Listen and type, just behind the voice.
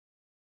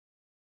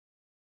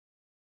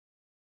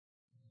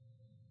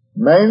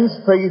Man's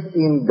faith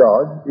in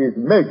God is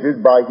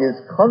measured by his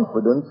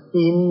confidence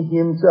in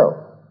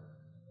himself.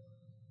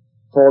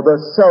 For the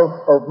self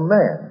of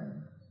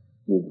man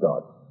is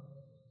God.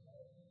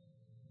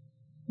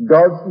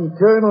 God's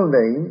eternal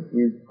name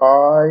is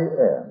I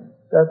am.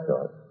 That's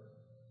God.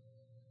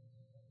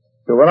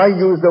 So when I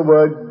use the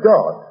word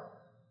God,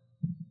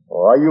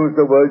 or I use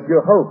the word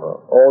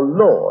Jehovah, or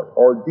Lord,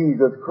 or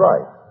Jesus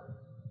Christ,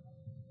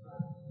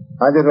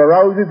 and it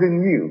arouses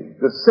in you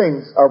the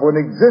sense of an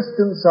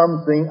existence,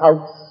 something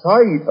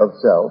outside of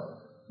self,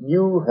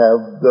 you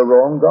have the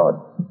wrong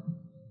God.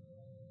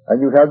 And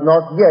you have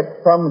not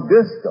yet found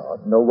this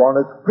God. No one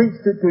has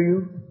preached it to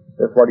you.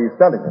 That's what he's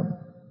telling them.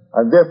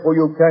 And therefore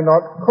you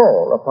cannot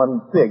call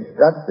upon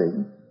that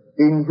thing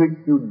in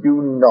which you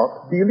do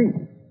not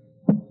believe.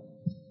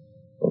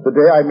 So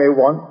today I may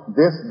want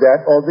this,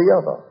 that, or the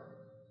other.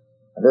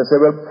 And they say,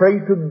 well,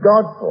 pray to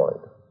God for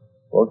it.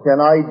 Well,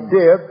 can I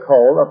dare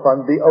call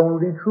upon the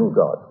only true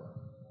God,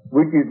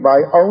 which is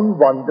my own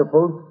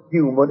wonderful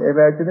human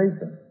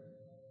imagination?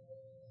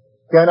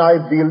 Can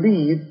I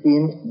believe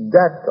in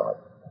that God?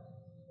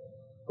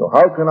 So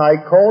how can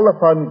I call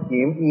upon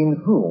him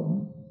in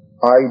whom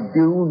I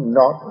do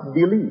not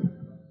believe?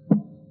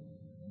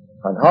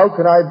 And how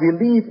can I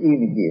believe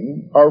in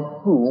him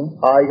of whom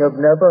I have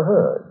never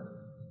heard?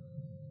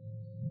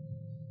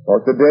 For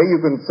today you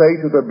can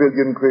say to the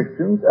billion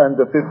Christians and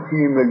the 15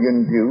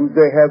 million Jews,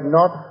 they have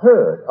not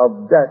heard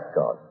of that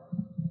God.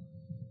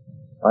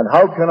 And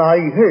how can I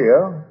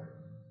hear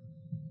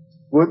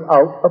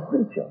without a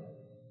preacher?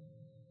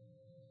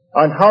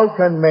 And how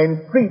can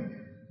men preach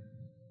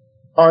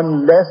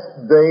unless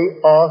they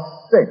are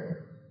sent?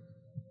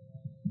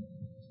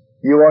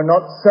 You are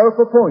not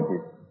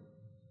self-appointed.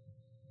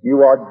 You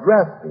are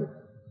drafted.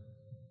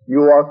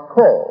 You are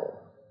called,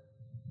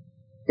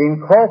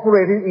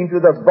 incorporated into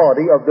the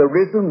body of the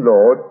risen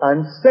Lord,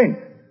 and sent.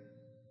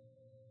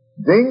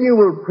 Then you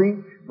will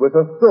preach with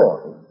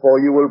authority, for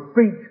you will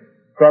preach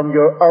from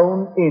your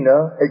own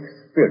inner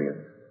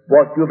experience,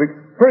 what you've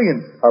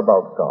experienced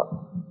about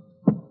God.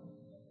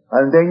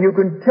 And then you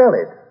can tell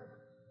it.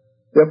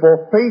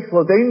 Therefore faith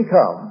will then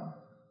come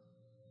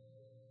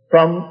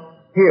from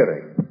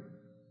hearing,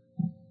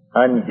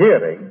 and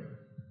hearing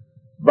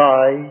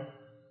by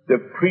the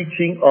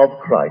preaching of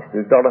Christ.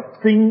 There's not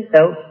a thing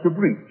else to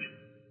preach.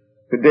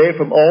 Today,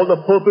 from all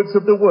the pulpits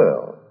of the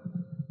world,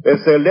 they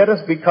say, let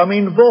us become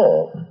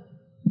involved,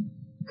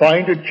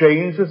 trying to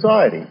change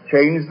society,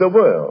 change the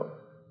world.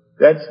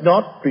 That's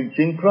not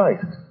preaching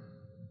Christ.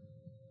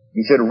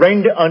 He said,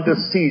 render unto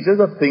Caesar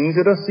the things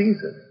that are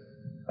Caesar's,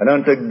 and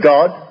unto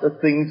God the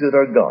things that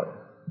are God's.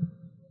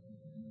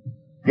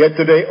 Yet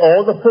today,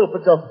 all the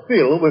pulpits are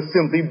filled with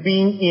simply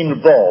being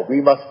involved.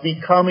 We must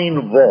become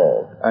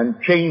involved and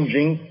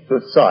changing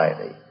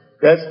society.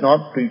 That's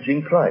not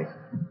preaching Christ.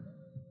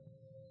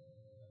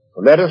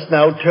 Let us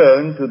now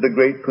turn to the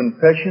great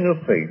confession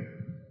of faith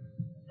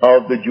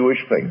of the Jewish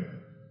faith.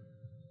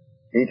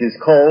 It is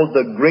called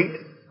the Great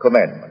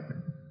Commandment.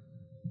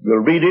 We'll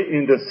read it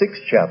in the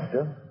 6th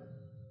chapter,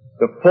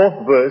 the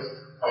 4th verse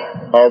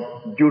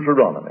of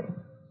Deuteronomy.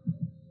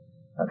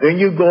 And then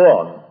you go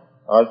on.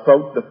 I'll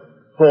quote the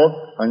 4th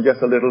and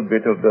just a little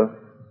bit of the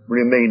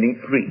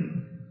remaining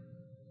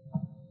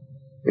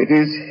 3. It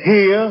is,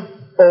 Hear,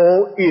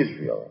 O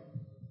Israel,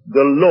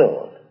 the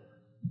Lord,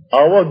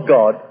 our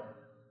God,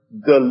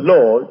 the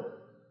Lord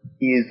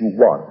is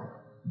one.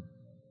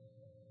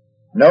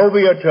 Now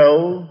we are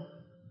told,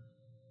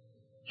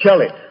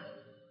 tell it,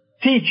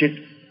 teach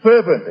it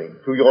fervently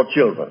to your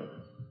children.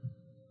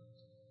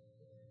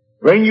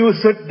 When you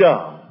sit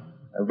down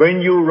and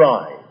when you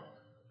rise,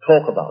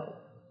 talk about it.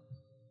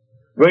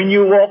 When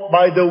you walk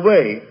by the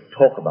way,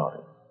 talk about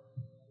it.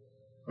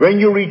 When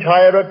you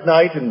retire at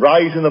night and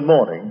rise in the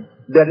morning,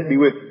 let it be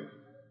with you.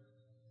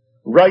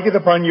 Write it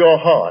upon your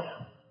heart.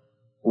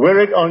 Wear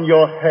it on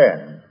your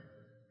hand,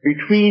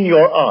 between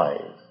your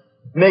eyes.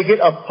 Make it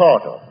a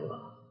part of you.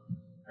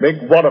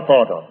 Make what a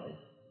part of you?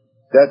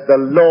 That the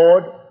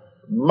Lord,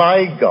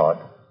 my God,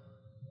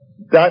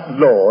 that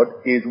Lord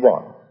is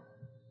one.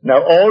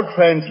 Now all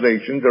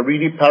translations are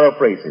really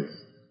paraphrases.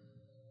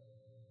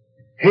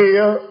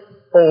 Hear,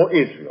 O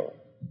Israel,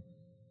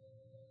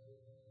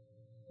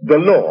 the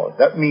Lord,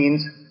 that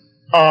means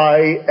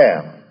I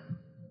am.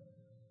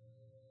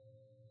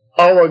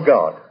 Our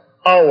God,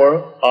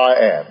 our I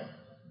am,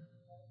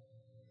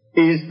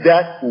 is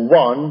that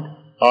one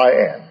I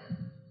am.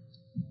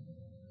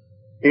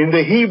 In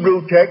the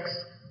Hebrew text,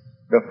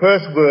 the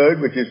first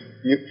word, which is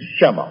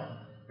Shema,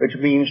 which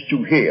means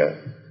to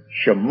hear,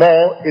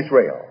 Shema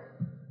Israel,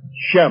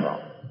 Shema.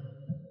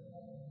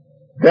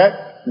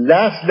 That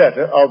last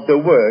letter of the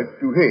word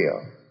to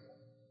hear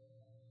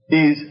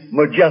is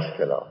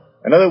majuscular.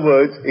 In other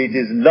words, it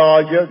is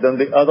larger than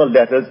the other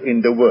letters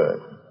in the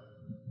word.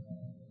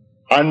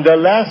 And the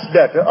last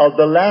letter of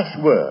the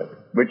last word,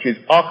 which is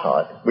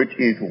Akkad, which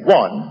is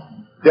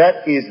one,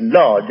 that is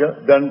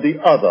larger than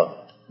the other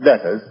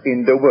letters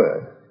in the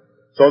word.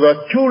 So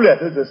the 2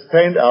 letters that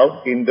stand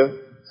out in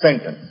the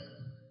sentence.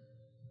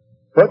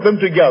 Put them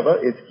together,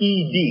 it's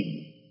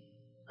ED.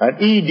 And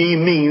ED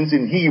means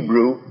in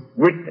Hebrew,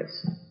 witness.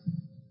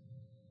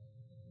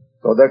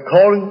 So they're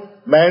calling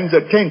man's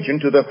attention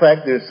to the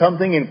fact there's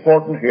something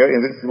important here,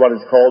 and this is what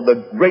is called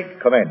the Great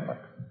Commandment.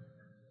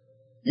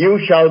 You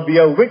shall be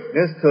a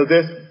witness to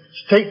this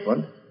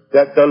statement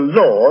that the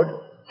Lord,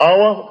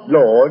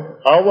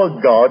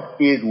 our God,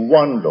 is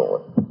one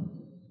Lord.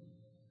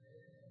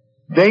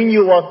 Then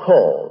you are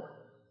called,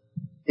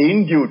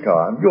 in due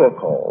time, you are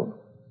called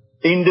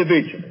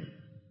individually.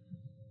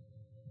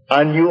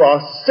 And you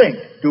are sent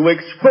to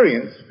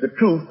experience the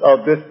truth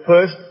of this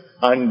first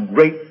and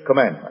great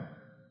commandment.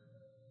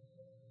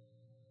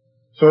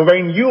 So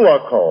when you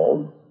are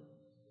called,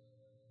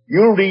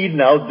 you read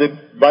now the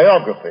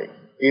biography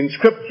in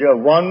Scripture,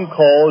 one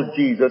called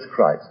Jesus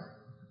Christ.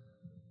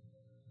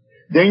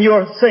 Then you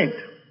are sent,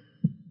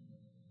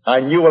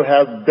 and you will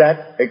have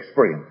that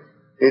experience.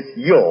 It's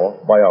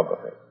your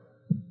biography.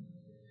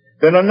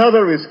 Then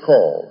another is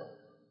called,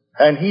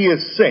 and he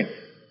is sent,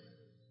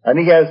 and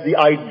he has the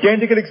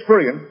identical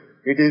experience.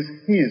 It is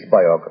his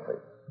biography.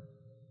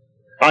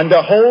 And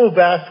the whole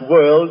vast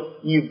world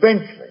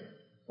eventually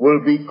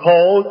will be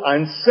called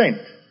and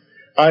sent,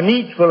 and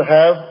each will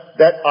have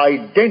that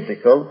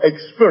identical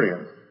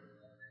experience.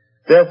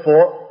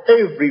 Therefore,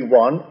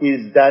 everyone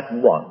is that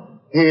one.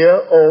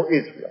 Hear, O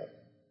Israel,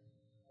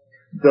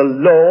 the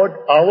Lord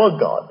our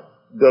God,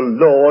 the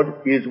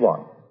Lord is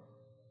one.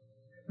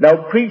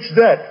 Now preach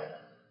that.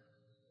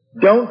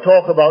 Don't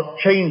talk about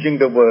changing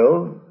the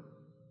world.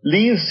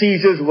 Leave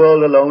Caesar's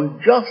world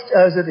alone just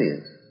as it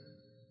is.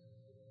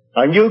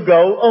 And you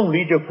go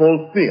only to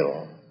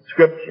fulfill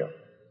Scripture.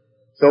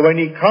 So when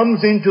he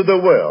comes into the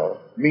world,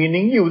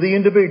 meaning you, the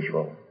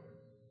individual,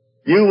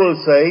 you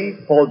will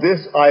say, for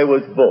this I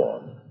was born.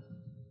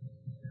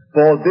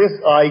 For this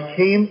I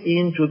came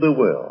into the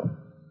world,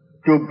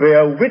 to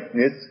bear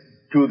witness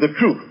to the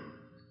truth.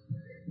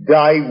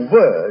 Thy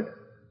word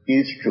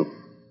is truth.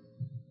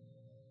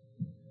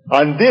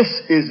 And this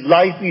is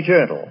life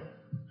eternal,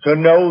 to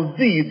know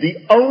thee,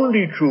 the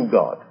only true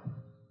God,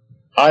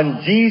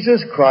 and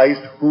Jesus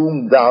Christ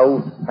whom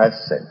thou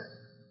hast sent.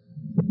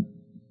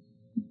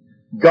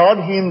 God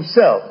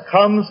himself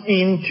comes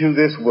into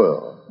this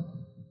world,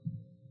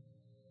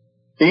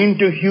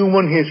 into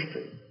human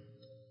history,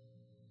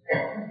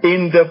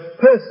 in the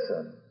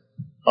person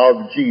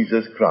of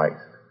Jesus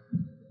Christ.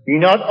 He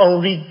not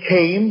only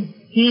came,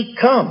 he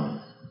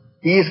comes.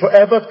 He is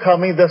forever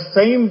coming, the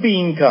same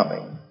being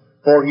coming,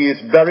 for he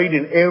is buried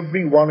in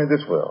every one in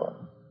this world.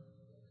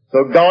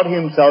 So God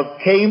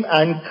himself came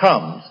and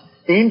comes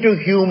into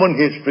human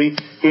history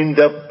in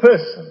the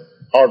person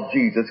of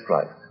Jesus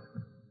Christ.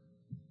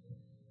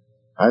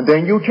 And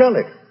then you tell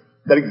it,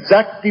 that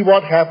exactly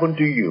what happened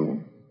to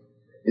you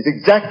is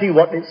exactly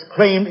what is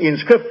claimed in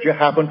Scripture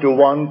happened to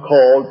one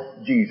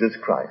called Jesus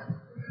Christ.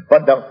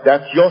 But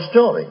that's your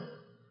story.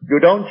 You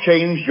don't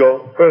change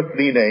your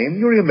earthly name.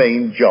 You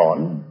remain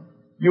John.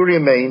 You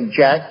remain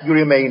Jack. You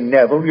remain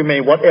Neville. You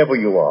remain whatever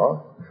you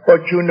are.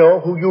 But you know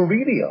who you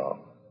really are.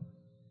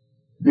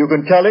 You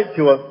can tell it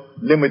to a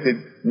limited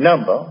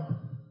number,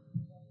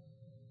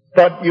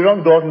 but you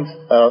don't go out and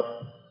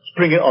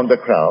spring it on the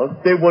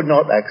crowd. They would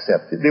not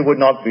accept it. They would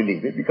not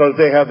believe it, because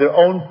they have their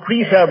own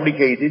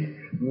prefabricated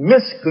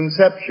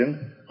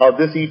misconception of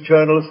this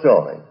eternal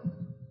story.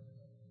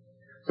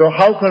 So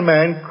how can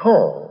man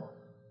call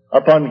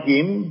upon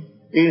him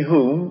in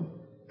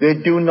whom they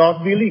do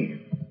not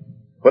believe?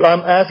 Well,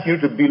 I'm asking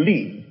you to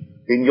believe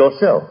in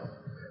yourself.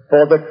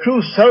 For the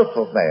true self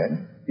of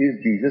man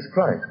is Jesus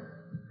Christ.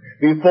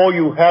 Before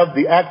you have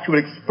the actual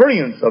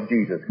experience of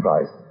Jesus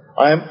Christ,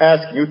 I am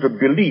asking you to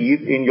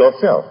believe in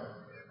yourself.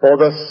 For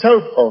the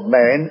self of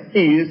man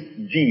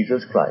is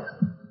Jesus Christ.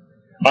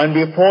 And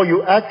before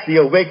you actually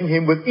awaken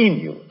him within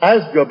you,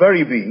 as your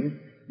very being,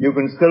 you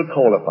can still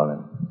call upon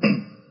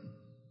him.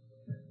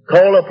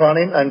 Call upon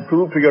him and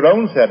prove to your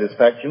own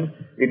satisfaction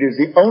it is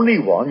the only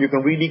one you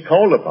can really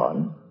call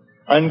upon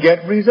and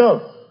get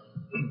results.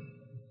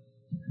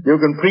 You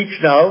can preach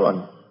now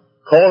and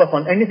call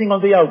upon anything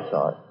on the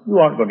outside. You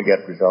aren't going to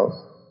get results.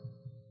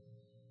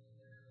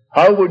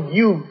 How would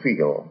you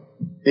feel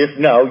if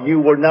now you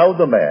were now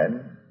the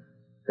man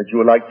that you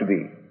would like to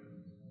be?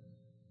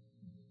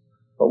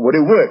 But would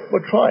it work?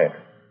 Well, try it.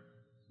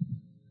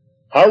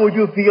 How would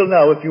you feel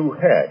now if you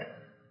had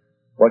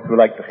what you would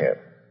like to have?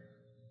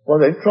 Well,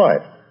 then try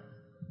it.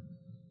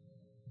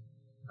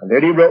 A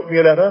lady wrote me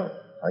a letter.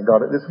 I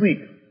got it this week.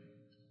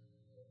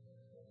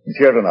 She's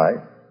here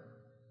tonight.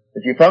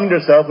 That she found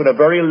herself in a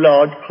very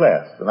large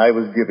class, and I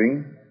was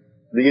giving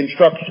the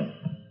instruction.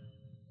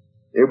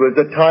 It was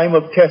a time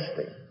of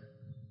testing.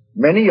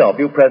 Many of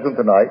you present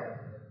tonight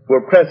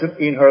were present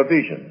in her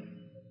vision.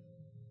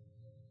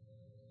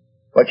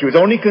 But she was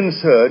only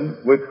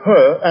concerned with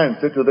her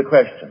answer to the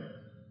question.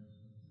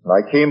 And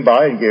I came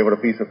by and gave her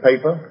a piece of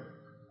paper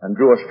and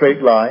drew a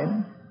straight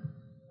line.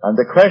 And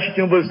the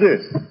question was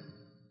this: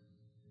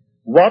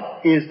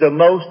 what is the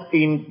most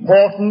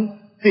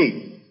important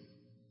thing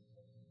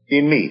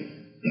in me?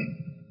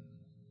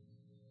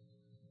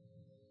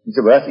 He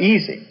said, well, that's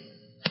easy.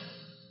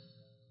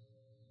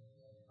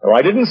 Now,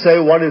 I didn't say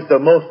what is the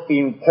most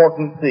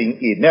important thing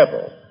in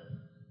Neville.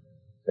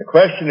 The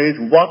question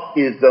is, what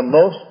is the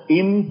most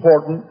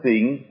important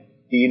thing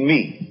in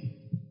me?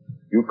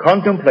 You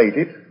contemplate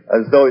it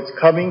as though it's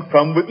coming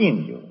from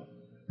within you.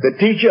 The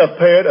teacher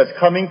appeared as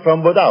coming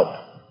from without.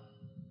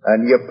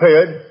 And he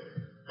appeared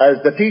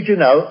as the teacher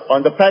now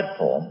on the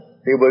platform.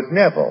 It was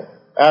Neville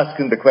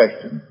asking the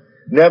question.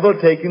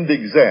 Neville taking the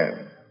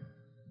exam.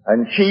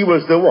 And she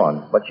was the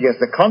one, but she has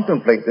to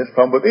contemplate this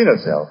from within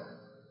herself.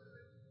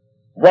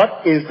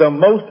 What is the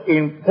most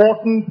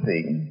important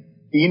thing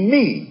in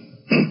me?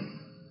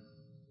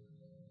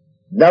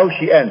 Now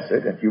she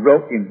answered, and she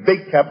wrote in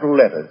big capital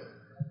letters,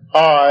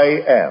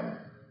 I am.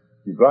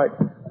 She's right.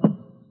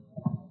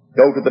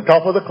 Go to the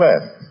top of the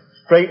class,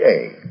 straight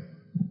A.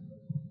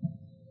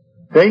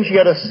 Then she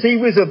had a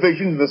series of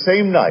visions the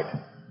same night,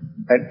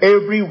 and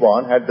every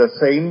one had the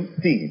same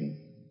theme,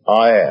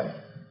 I am.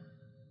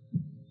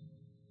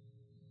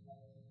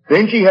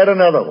 Then she had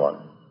another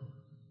one,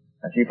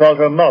 and she felt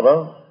her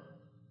mother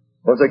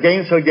was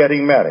against her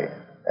getting married,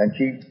 and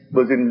she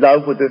was in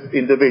love with this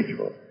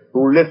individual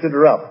who lifted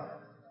her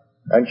up,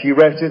 and she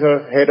rested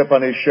her head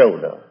upon his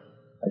shoulder,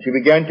 and she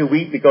began to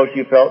weep because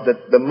she felt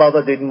that the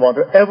mother didn't want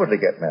her ever to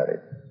get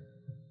married.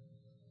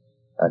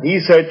 And he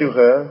said to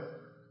her,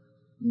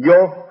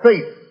 your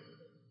faith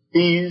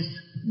is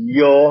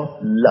your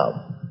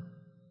love.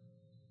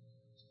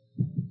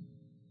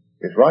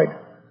 It's right.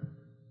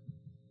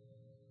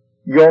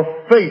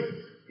 Your faith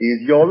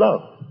is your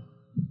love.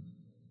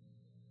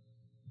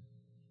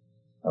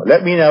 Now,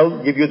 let me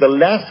now give you the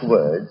last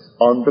words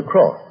on the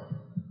cross,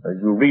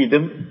 as you read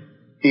them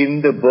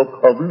in the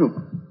book of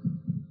Luke.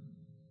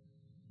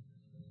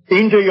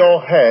 Into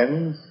your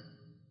hands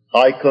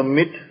I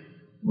commit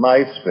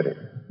my spirit.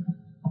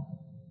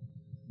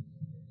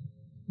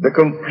 The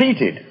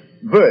completed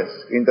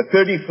verse in the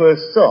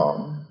 31st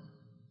Psalm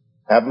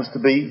happens to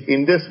be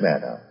in this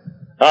manner.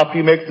 After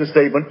he makes the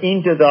statement,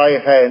 into thy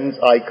hands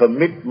I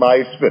commit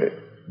my spirit,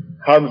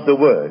 comes the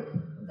word,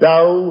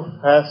 thou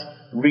hast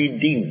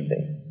redeemed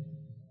me.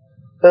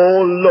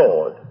 O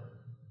Lord,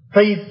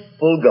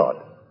 faithful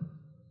God.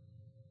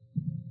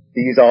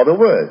 These are the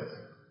words.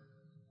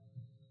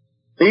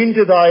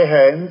 Into thy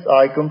hands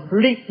I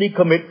completely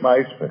commit my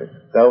spirit.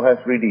 Thou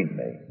hast redeemed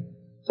me.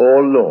 O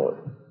Lord,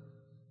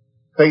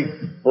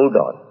 faithful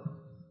God.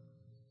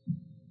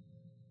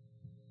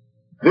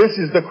 This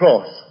is the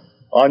cross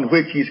on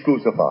which he's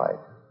crucified.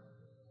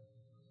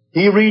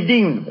 He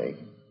redeemed me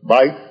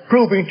by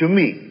proving to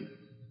me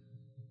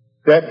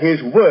that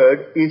his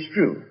word is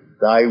true.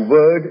 Thy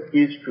word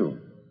is true.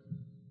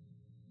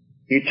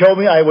 He told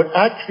me I would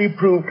actually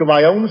prove to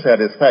my own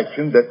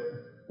satisfaction that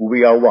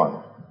we are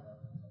one.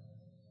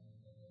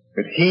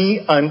 That he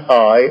and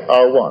I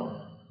are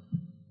one.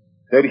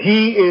 That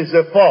he is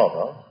the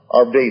father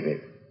of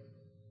David.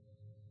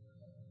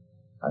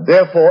 And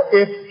therefore,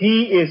 if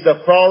he is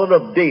the father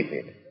of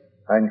David,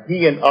 and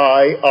he and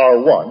I are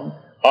one,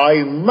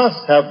 I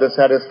must have the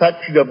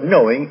satisfaction of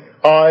knowing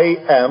I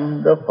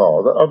am the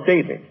father of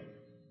David.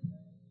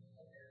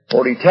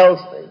 For he tells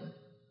me,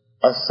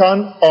 a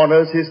son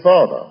honors his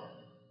father.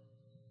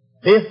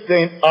 If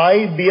then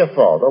I be a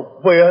father,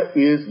 where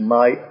is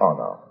my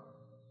honor?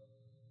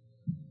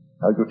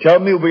 Now you tell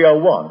me we are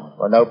one,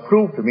 well now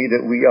prove to me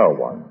that we are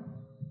one.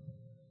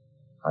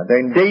 And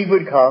then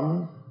David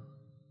comes,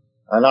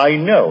 and I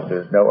know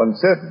there's no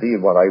uncertainty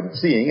in what I'm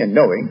seeing and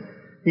knowing,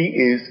 he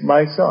is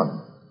my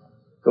son.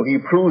 So he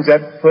proves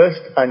that first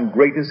and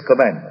greatest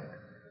commandment.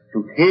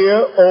 To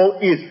hear, O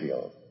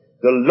Israel,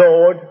 the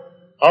Lord,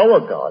 our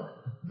God,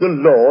 the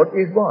Lord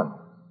is one.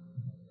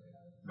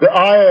 The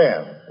I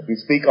am, we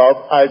speak of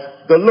as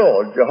the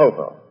Lord,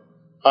 Jehovah,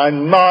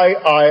 and my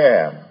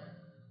I am.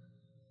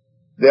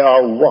 They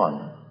are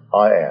one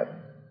I am.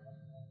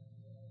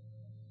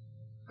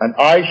 And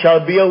I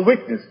shall be a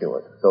witness to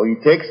it. So he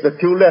takes the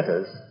two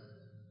letters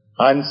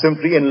and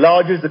simply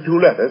enlarges the two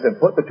letters and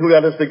put the two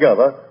letters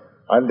together,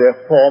 and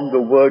they form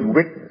the word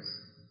witness.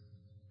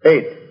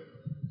 8.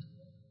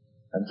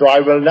 And so I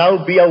will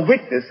now be a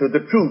witness to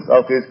the truth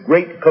of his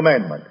great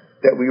commandment,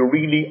 that we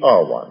really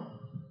are one.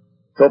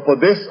 So for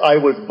this I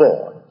was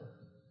born.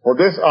 For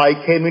this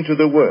I came into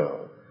the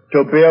world,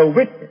 to bear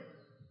witness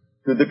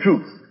to the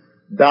truth.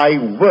 Thy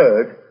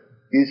word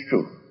is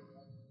truth.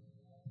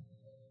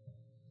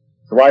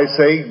 So I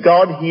say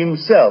God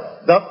himself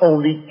not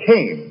only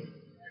came,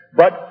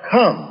 but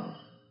comes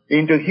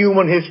into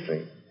human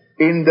history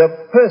in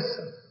the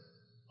person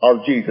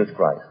of Jesus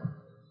Christ.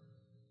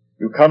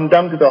 You come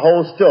down to the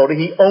whole story,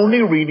 he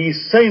only really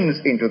sends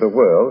into the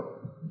world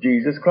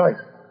Jesus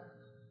Christ.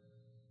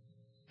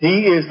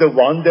 He is the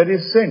one that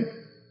is sent.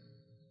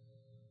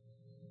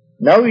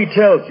 Now he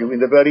tells you in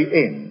the very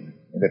end,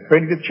 in the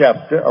 20th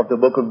chapter of the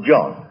book of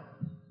John,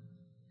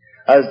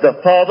 as the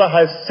Father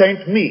has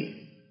sent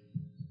me,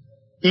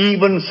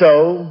 even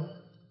so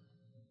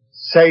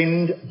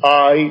send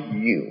I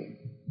you.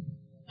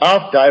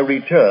 After I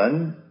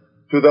return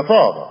to the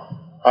Father,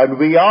 and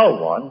we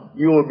are one,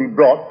 you will be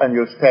brought and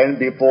you'll stand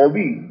before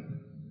me.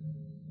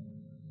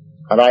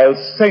 and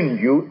I'll send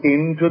you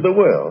into the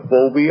world,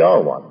 for we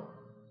are one.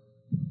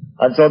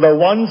 And so the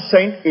one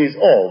sent is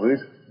always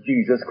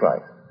Jesus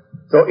Christ.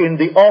 So in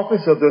the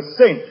office of the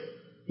sent,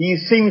 he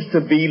seems to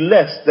be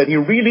less than he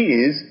really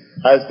is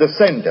as the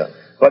sender.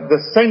 But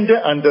the sender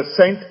and the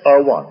sent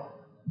are one.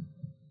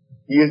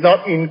 He is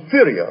not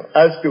inferior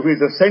as to his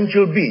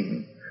essential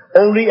being,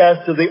 only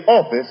as to the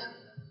office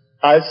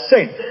as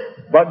sent,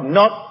 but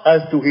not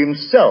as to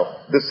himself,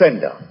 the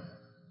sender.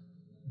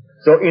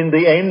 So in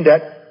the end,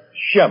 that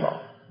Shema,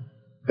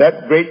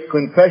 that great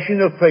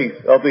confession of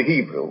faith of the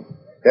Hebrew,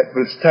 that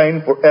will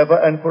stand forever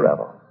and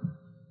forever.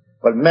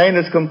 But man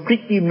has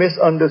completely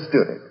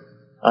misunderstood it.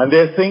 And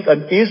they think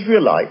an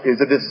Israelite is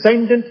a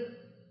descendant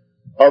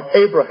of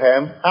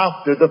Abraham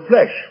after the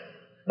flesh.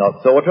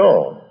 Not so at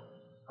all.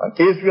 An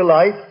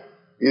Israelite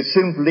is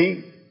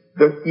simply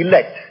the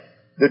elect,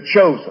 the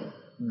chosen,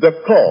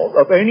 the called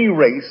of any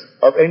race,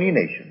 of any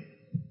nation.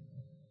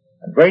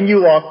 And when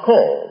you are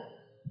called,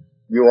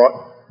 you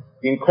are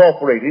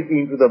incorporated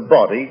into the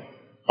body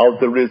of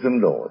the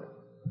risen Lord.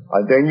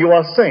 And then you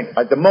are sent.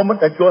 At the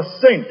moment that you are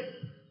sent,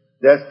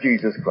 that's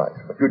Jesus Christ.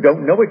 But you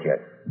don't know it yet.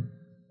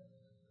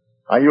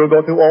 And you'll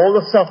go through all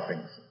the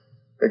sufferings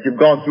that you've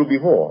gone through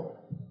before.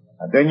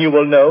 And then you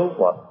will know,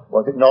 what,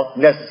 was it not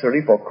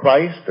necessary for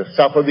Christ to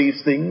suffer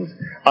these things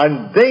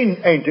and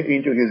then enter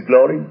into his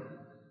glory?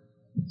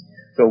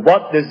 So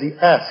what does he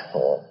ask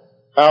for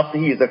after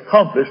he has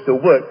accomplished the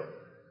work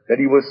that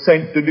he was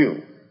sent to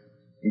do?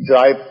 He said,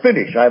 I have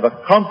finished. I have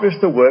accomplished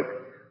the work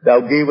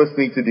thou gavest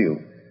me to do.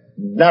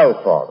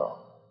 Now, Father,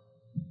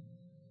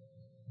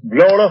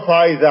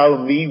 glorify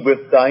thou me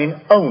with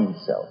thine own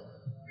self,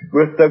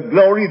 with the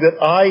glory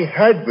that I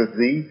had with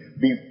thee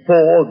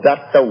before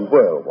that the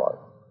world was.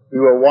 We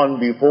were one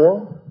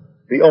before,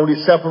 we only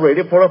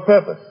separated for a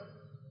purpose.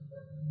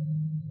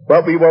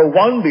 But we were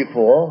one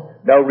before,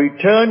 now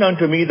return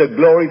unto me the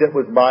glory that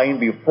was mine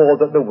before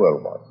that the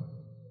world was.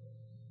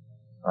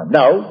 And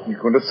now he's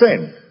going to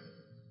send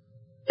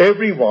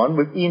everyone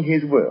within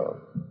his world.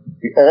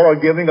 We all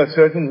are giving a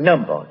certain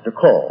number to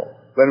call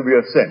when we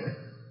are sent.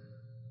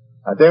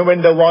 And then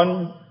when the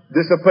one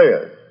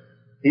disappears,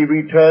 he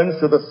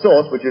returns to the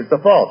source, which is the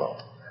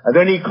Father. And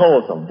then he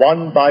calls them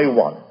one by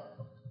one.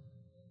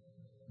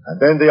 And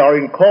then they are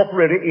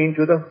incorporated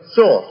into the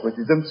source, which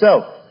is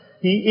himself.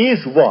 He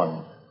is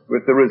one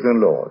with the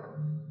risen Lord.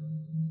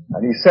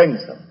 And he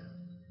sends them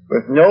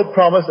with no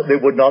promise that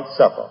they would not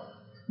suffer.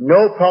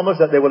 No promise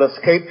that they will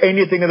escape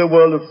anything in the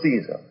world of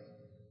Caesar.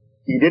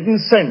 He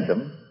didn't send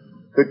them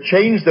to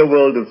change the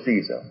world of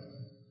Caesar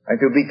and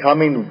to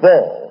become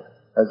involved,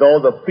 as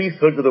all the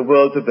priesthoods of the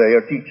world today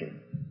are teaching.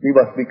 We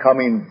must become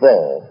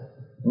involved.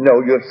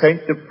 No, you're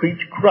sent to preach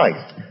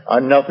Christ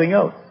and nothing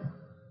else.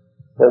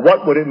 Well,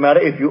 what would it matter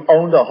if you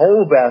owned the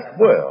whole vast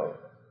world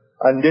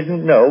and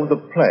didn't know the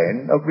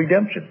plan of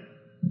redemption?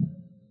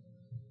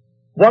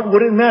 What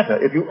would it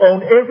matter if you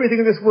owned everything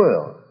in this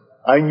world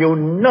and knew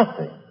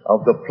nothing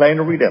of the plan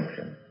of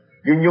redemption?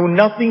 You knew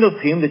nothing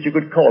of him that you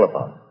could call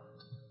upon.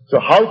 So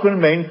how can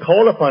men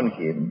call upon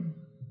him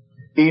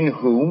in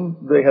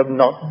whom they have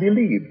not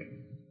believed?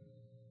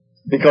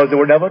 Because they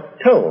were never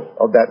told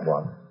of that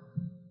one.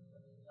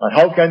 And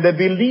how can they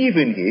believe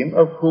in him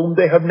of whom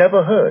they have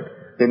never heard?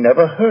 They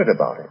never heard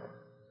about it.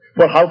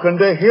 Well, how can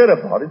they hear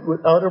about it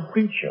without a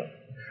preacher?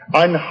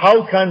 And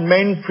how can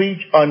men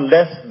preach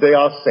unless they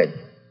are sent?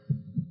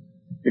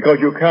 Because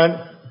you can't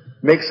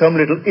make some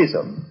little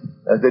ism,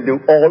 as they do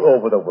all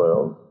over the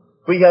world.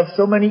 We have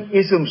so many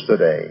isms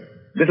today,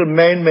 little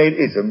man-made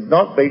isms,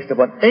 not based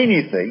upon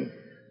anything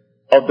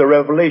of the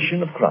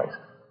revelation of Christ.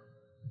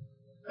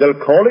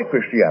 They'll call it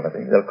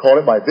Christianity. They'll call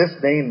it by this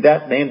name,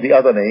 that name, the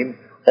other name,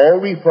 all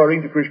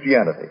referring to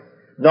Christianity.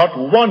 Not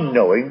one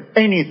knowing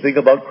anything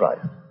about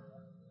Christ.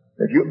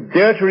 If you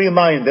dare to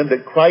remind them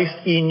that Christ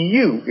in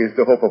you is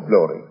the hope of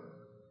glory,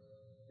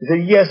 they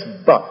say, yes,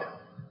 but.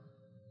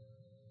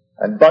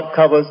 And but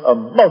covers a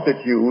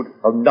multitude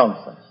of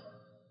nonsense.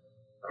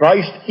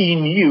 Christ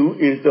in you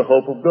is the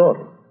hope of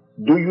glory.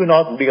 Do you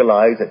not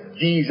realize that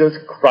Jesus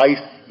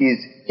Christ is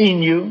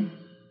in you?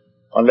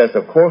 Unless,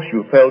 of course,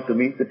 you fail to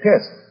meet the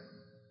test.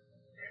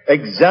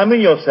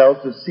 Examine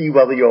yourself to see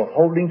whether you're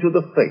holding to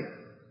the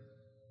faith.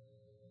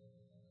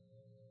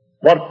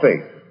 What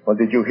faith? Well,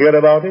 did you hear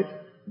about it?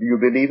 Do you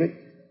believe it?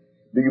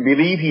 Do you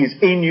believe he is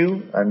in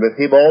you and with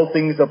him all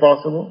things are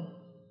possible?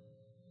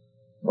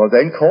 Well,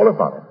 then call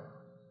upon him.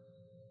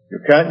 You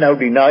can't now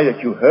deny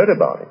that you heard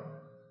about it.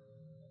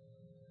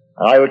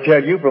 And I will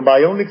tell you from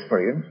my own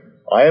experience,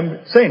 I am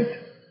sent.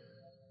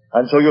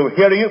 And so you're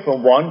hearing it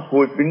from one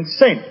who has been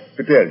sent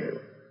to tell you.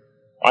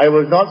 I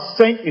was not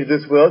sent into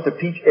this world to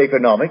teach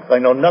economics. I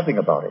know nothing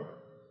about it.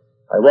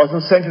 I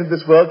wasn't sent into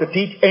this world to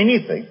teach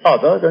anything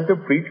other than to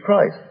preach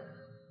Christ.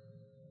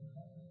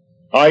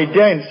 I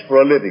danced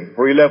for a living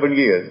for 11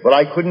 years, but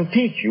I couldn't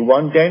teach you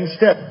one dance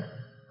step.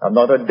 I'm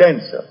not a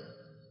dancer.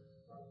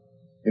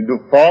 You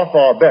do far,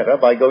 far better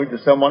by going to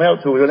someone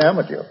else who is an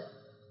amateur.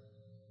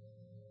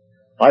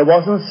 I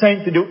wasn't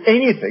sent to do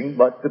anything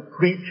but to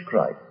preach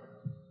Christ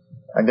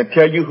and to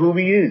tell you who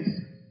he is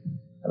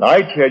And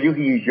I tell you,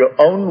 he is your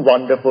own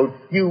wonderful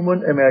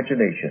human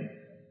imagination.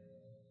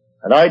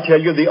 And I tell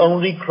you, the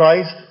only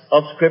Christ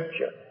of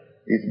Scripture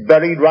is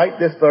buried right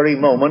this very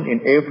moment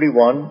in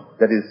everyone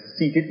that is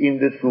seated in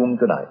this room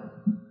tonight.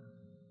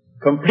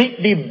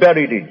 Completely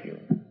buried in you.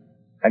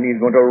 And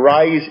he's going to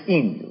rise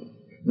in you.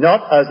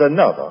 Not as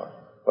another,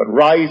 but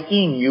rise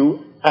in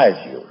you as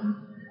you.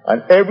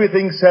 And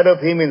everything said of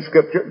him in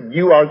Scripture,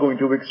 you are going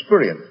to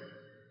experience.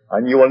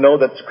 And you will know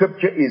that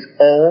Scripture is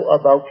all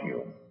about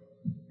you.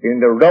 In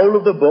the roll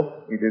of the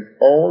book, it is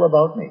all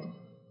about me.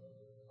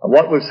 And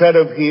what was said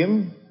of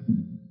him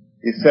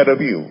is said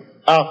of you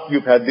after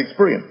you've had the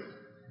experience.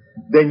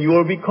 Then you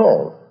will be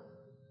called,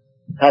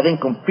 having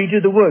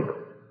completed the work.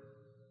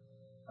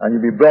 And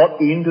you'll be brought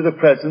into the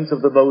presence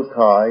of the Most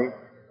High,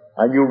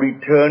 and you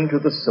return to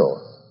the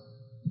source.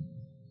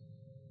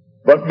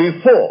 But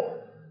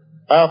before,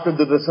 after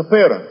the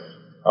disappearance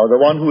of the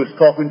one who is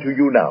talking to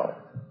you now,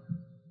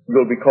 you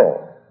will be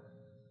called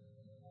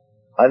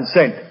and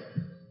sent.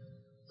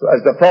 So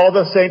as the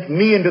Father sent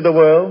me into the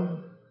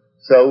world,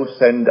 so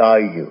send I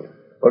you.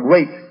 But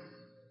wait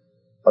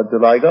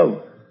until I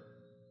go.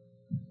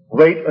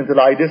 Wait until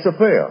I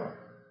disappear.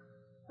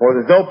 For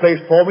there's no place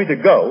for me to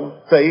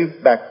go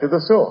save back to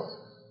the source.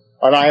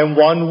 And I am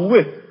one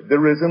with the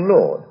risen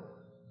Lord.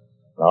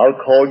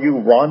 I'll call you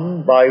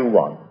one by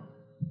one.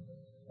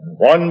 And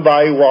one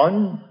by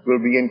one will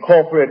be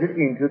incorporated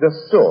into the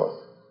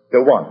source,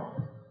 the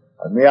one.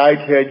 And may I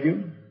tell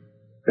you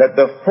that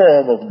the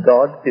form of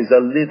God is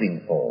a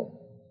living form.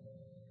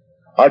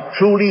 A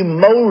truly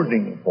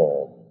molding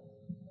form.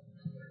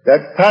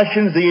 That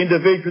fashions the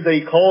individual that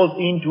he calls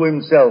into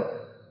himself,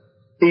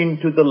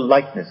 into the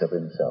likeness of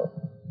himself.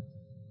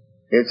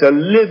 It's a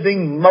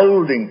living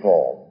molding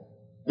form.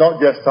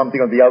 Not just something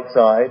on the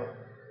outside.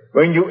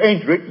 When you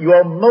enter it, you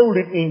are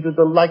molded into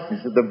the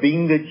likeness of the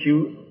being that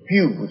you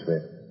fuse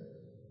with.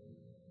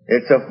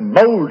 It's a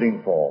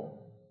molding form.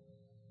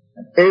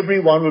 And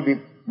everyone will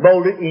be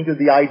molded into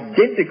the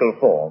identical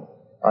form.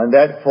 And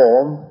that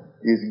form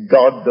is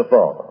God the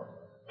Father.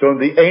 So in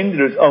the end,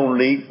 there is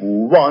only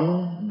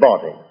one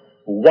body,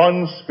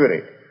 one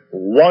Spirit,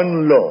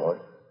 one Lord,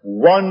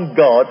 one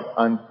God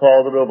and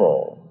Father of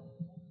all.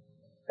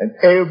 And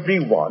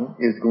everyone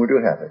is going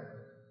to have it.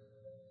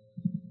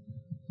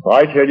 For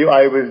I tell you,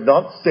 I was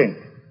not sent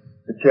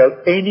to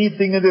tell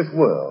anything in this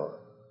world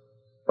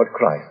but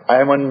Christ. I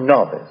am a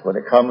novice when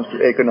it comes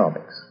to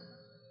economics.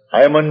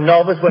 I am a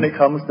novice when it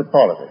comes to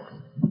politics.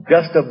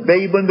 Just a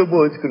babe in the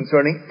woods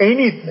concerning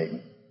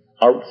anything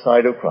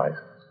outside of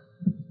Christ.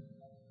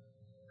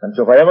 And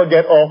so if I ever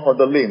get off on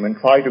the limb and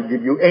try to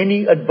give you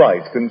any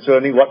advice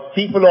concerning what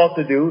people ought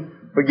to do,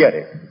 forget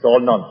it. It's all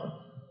nonsense.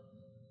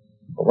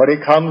 But when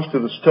it comes to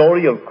the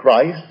story of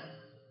Christ,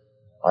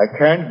 I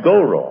can't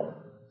go wrong.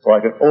 For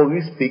I can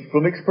only speak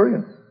from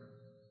experience.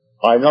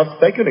 I'm not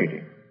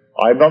speculating.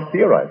 I'm not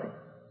theorizing.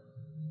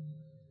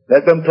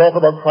 Let them talk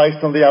about Christ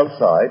on the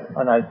outside,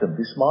 and I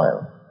simply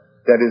smile.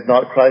 That is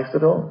not Christ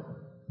at all.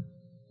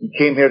 He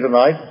came here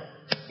tonight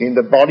in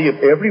the body of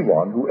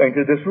everyone who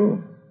entered this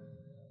room.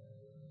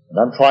 And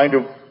I'm trying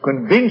to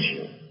convince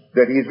you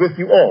that he is with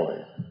you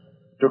always.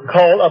 To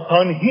call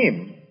upon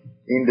him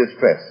in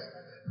distress.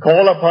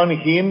 Call upon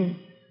him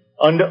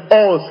under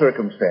all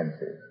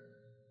circumstances.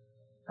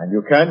 And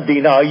you can't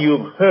deny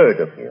you've heard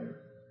of him.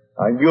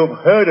 And you've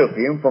heard of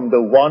him from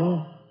the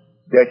one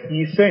that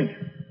he sent.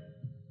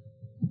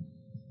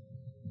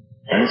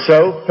 And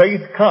so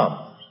faith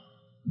comes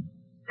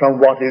from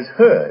what is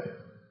heard.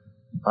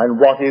 And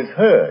what is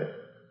heard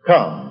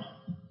comes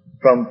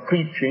from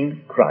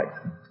preaching Christ.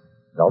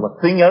 Now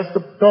nothing else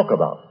to talk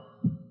about.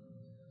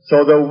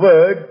 So the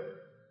Word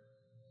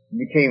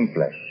became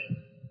flesh.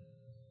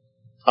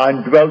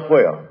 And dwelt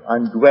where?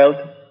 And dwelt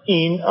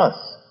in us.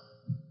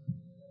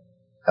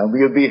 And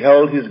we have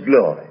beheld his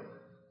glory.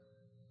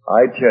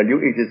 I tell you,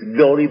 it is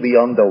glory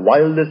beyond the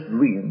wildest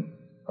dream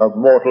of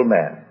mortal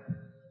man.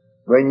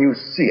 When you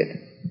see it,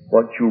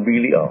 what you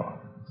really are.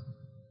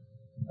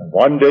 And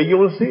one day you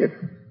will see it.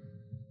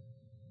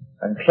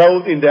 And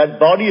clothed in that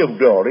body of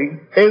glory,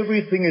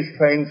 everything is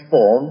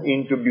transformed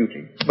into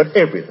beauty. But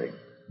everything.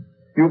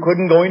 You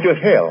couldn't go into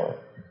hell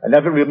and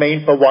have it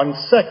remain for 1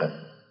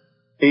 second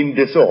in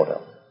disorder,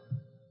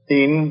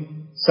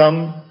 in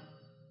some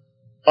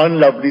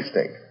unlovely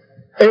state.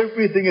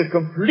 Everything is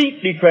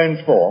completely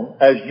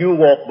transformed as you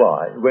walk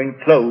by when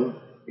clothed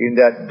in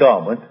that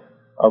garment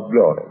of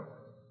glory.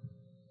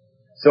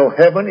 So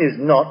heaven is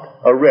not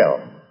a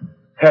realm.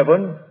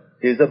 Heaven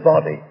is a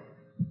body,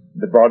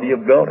 the body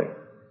of glory.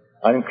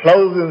 And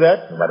clothed in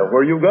that, no matter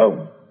where you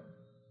go,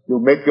 you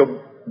make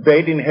your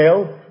bed in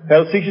hell,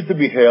 hell ceases to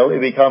be hell,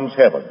 it becomes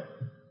heaven.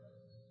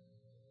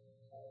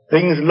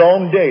 Things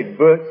long dead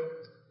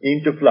burst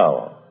into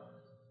flower.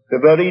 The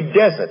very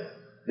desert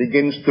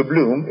begins to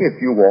bloom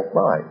if you walk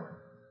by.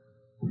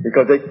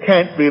 Because it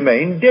can't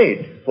remain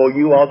dead, for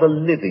you are the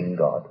living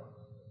God.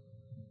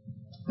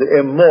 The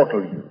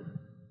immortal you.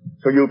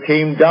 So you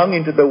came down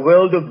into the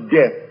world of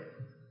death,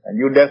 and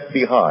you left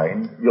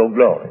behind your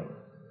glory.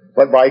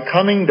 But by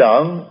coming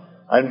down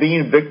and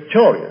being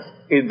victorious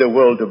in the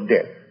world of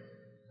death,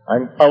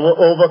 and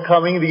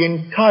overcoming the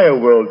entire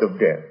world of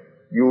death.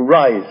 You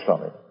rise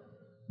from it,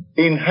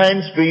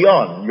 enhanced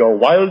beyond your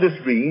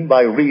wildest dream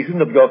by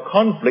reason of your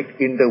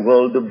conflict in the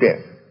world of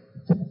death.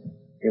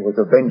 It was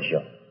a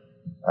venture,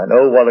 and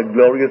oh, what a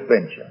glorious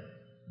venture.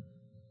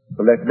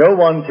 So let no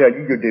one tell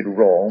you you did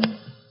wrong,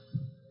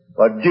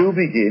 but do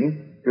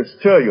begin to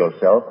stir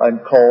yourself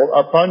and call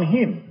upon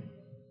Him.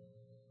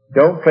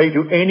 Don't pray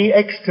to any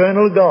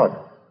external God.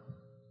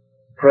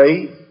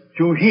 Pray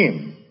to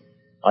Him,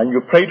 and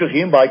you pray to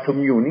Him by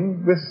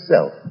communing with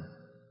self.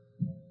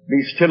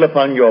 Be still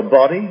upon your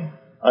body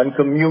and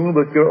commune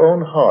with your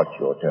own heart,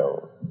 you're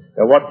told.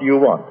 Now what do you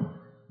want?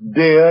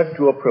 Dare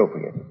to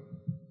appropriate it.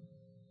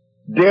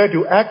 Dare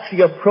to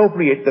actually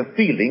appropriate the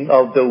feeling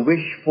of the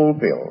wish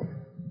fulfilled.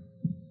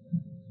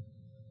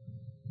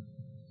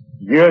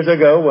 Years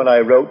ago, when I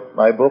wrote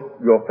my book,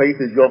 Your Faith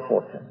is Your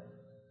Fortune,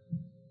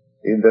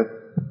 in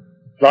the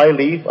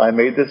flyleaf I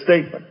made the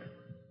statement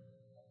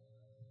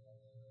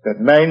that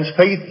man's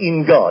faith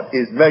in God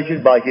is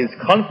measured by his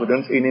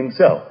confidence in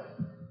himself.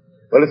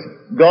 Well,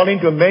 it's gone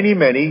into many,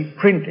 many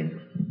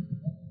printings,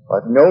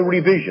 but no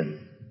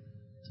revision.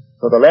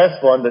 So the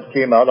last one that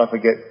came out, I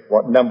forget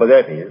what number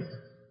that is,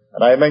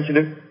 and I mentioned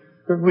it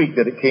the week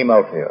that it came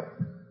out here.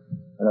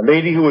 And a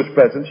lady who was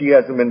present, she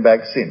hasn't been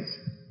back since.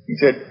 He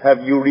said,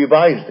 have you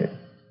revised it?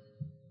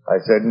 I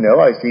said,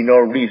 no, I see no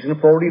reason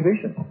for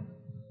revision.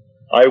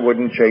 I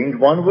wouldn't change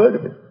one word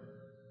of it.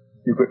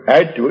 You could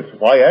add to it, so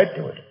why add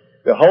to it?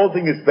 The whole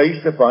thing is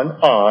based upon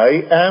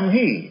I am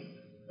He.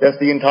 That's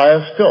the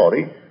entire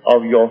story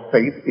of your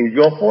faith is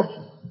your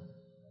fortune.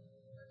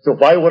 So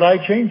why would I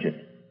change it?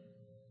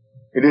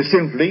 It is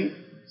simply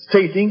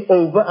stating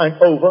over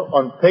and over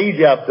on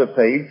page after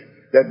page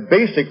that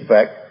basic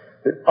fact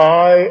that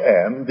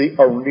I am the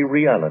only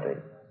reality.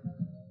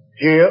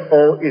 Hear,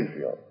 O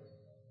Israel,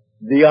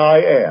 the I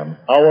am,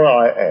 our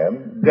I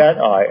am, that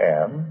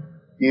I am,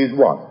 is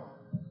one.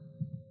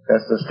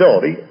 That's the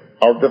story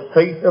of the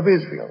faith of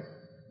Israel.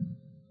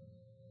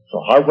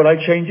 So how would I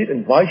change it,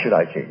 and why should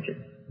I change it?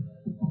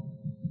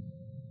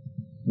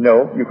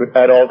 No, you could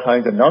add all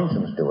kinds of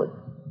nonsense to it.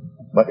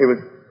 But it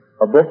was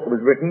a book that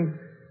was written,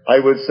 I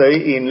would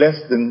say, in less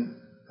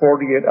than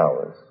 48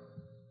 hours.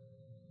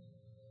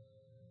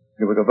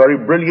 There was a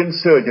very brilliant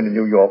surgeon in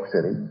New York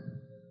City,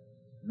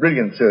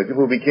 brilliant surgeon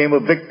who became a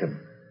victim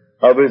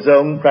of his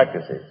own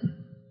practices.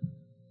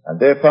 And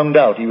they found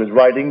out he was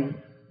writing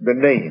the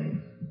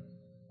names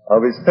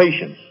of his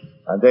patients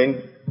and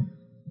then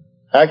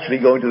actually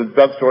going to the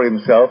drugstore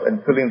himself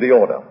and filling the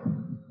order.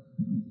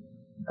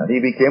 And he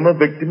became a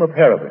victim of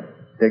heroin,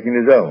 taking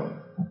his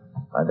own.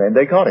 And then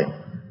they caught him.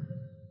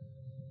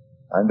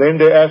 And then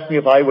they asked me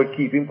if I would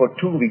keep him for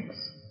 2 weeks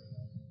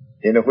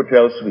in a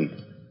hotel suite.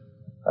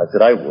 I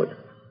said I would.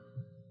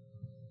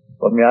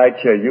 But may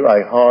I tell you,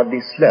 I hardly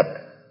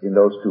slept in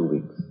those 2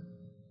 weeks.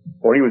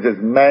 For he was as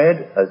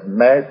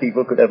mad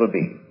people could ever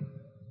be.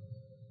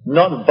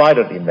 Not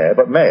violently mad,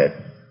 but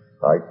mad.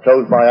 I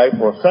closed my eye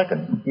for a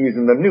second. He was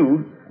in the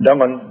nude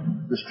down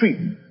on the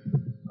street.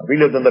 We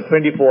lived on the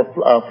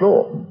 24th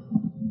floor.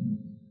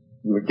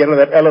 You would get on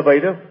that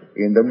elevator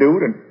in the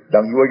nude and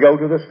down you would go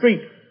to the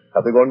street.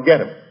 Have to go and get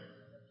him.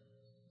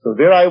 So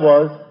there I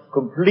was,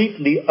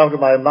 completely out of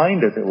my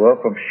mind, as it were,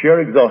 from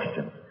sheer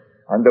exhaustion.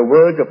 And the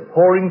words are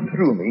pouring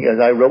through me as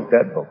I wrote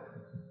that book.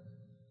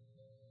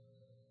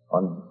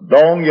 On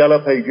long yellow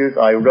pages,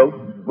 I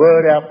wrote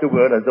word after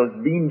word as though it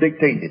was being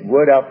dictated.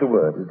 Word after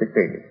word was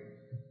dictated.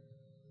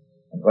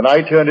 And when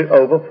I turned it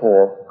over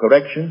for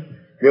correction,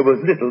 there was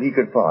little he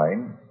could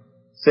find,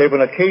 save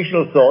an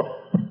occasional thought,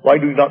 why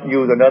do you not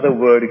use another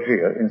word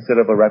here instead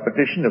of a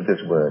repetition of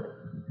this word?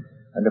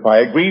 And if I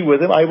agreed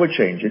with him, I would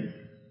change it.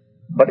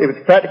 But it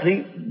was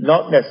practically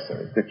not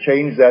necessary to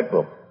change that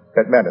book,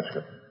 that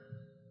manuscript.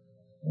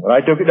 When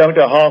I took it down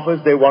to Harper's,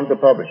 they wanted to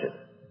publish it.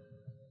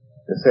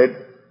 They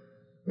said,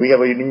 we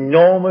have an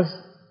enormous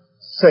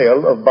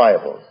sale of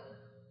Bibles.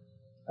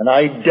 And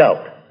I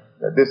doubt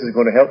that this is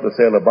going to help the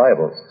sale of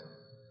Bibles.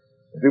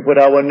 If we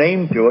put our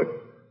name to it,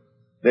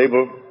 they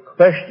will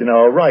question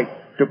our right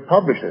to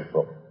publish this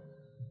book.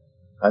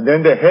 And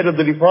then the head of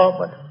the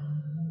department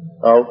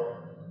of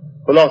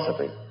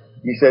philosophy,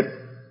 he said,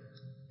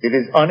 it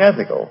is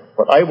unethical,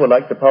 but I would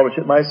like to publish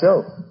it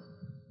myself.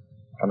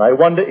 And I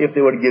wonder if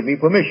they would give me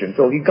permission.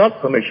 So he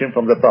got permission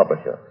from the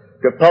publisher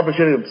to publish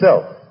it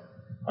himself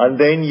and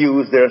then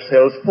use their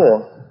sales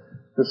force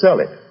to sell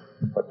it.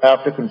 But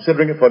after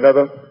considering it for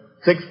another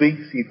 6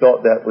 weeks, he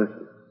thought that was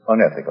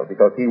unethical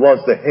because he was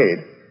the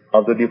head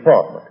of the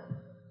department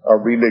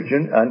of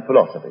religion and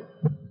philosophy.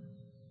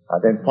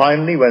 And then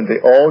finally, when they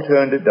all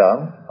turned it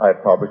down, I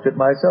published it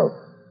myself.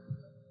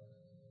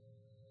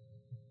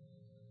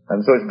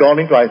 And so it's gone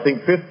into, I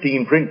think,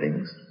 15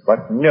 printings,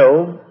 but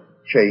no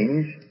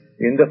change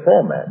in the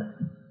format.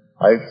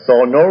 I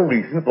saw no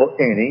reason for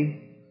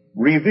any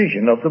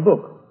revision of the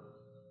book.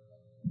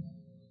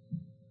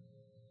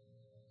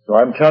 So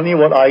I'm telling you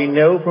what I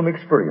know from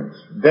experience.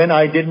 Then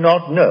I did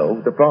not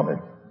know the promise.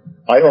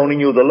 I only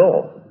knew the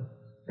law.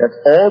 That's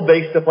all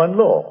based upon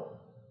law.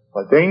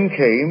 But then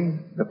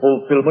came the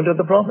fulfillment of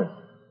the promise.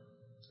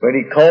 When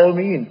he called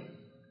me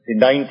in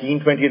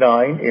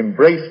 1929,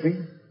 embraced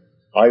me,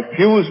 I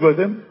fused with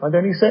him, and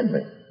then he sent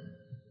me.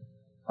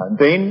 And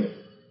then,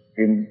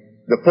 in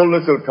the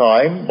fullness of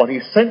time, what he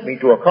sent me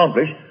to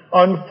accomplish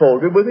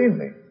unfolded within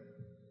me.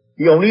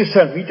 He only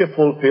sent me to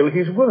fulfill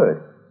his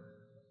word.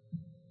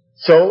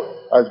 So,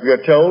 as we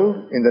are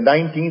told in the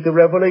 19th of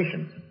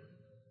Revelation,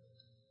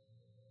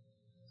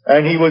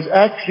 and he was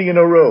actually in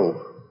a robe,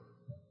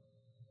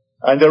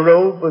 and the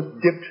robe was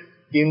dipped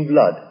in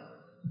blood,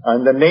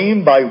 and the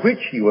name by which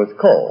he was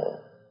called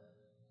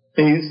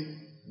is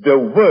the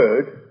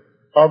Word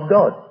of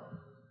God.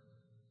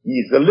 He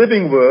is the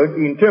living Word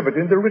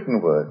interpreting the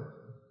written Word.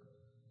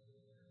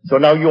 So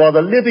now you are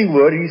the living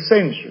Word, he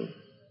sends you.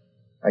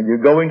 And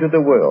you go into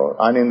the world,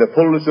 and in the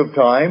fullness of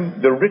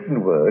time, the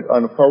written Word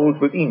unfolds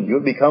within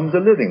you, becomes a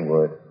living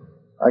Word.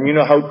 And you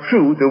know how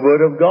true the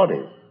Word of God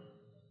is.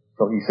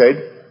 So he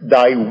said,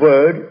 thy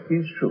Word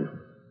is truth.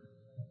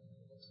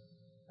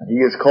 And he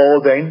is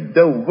called then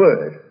the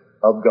Word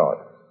of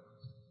God.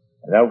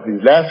 And that was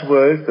his last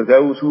words to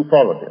those who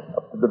followed him,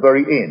 up to the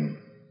very end.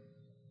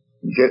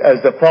 He said,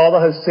 as the Father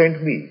has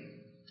sent me,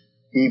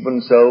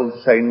 even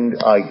so send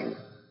I you.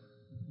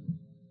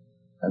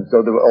 And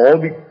so they will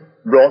all be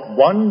brought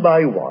one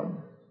by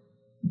one.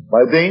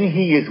 By then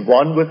he is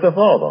one with the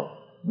Father.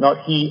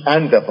 Not he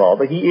and the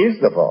Father, he is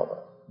the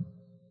Father.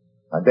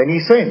 And then he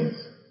sends.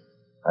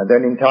 And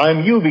then in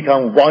time you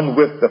become one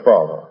with the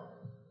Father.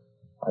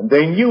 And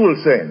then you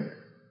will send.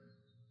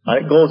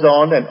 And it goes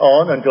on and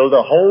on until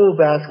the whole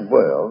vast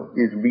world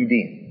is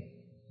redeemed.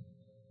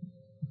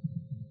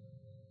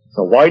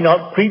 So why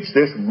not preach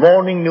this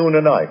morning, noon,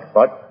 and night?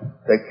 But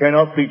they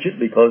cannot preach it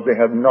because they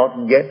have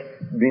not yet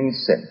been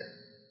sent.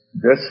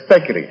 They're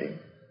speculating.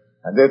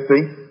 And they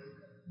think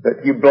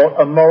that he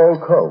brought a moral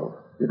code.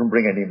 He didn't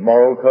bring any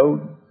moral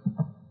code.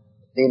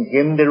 In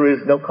him there is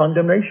no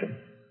condemnation.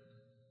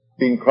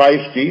 In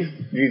Christ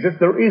Jesus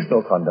there is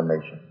no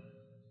condemnation.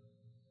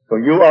 So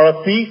you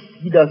are a thief.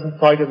 He doesn't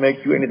try to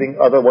make you anything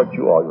other what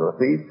you are. You're a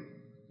thief.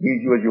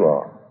 Leaves you as you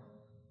are.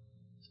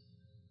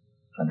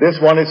 And this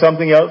one is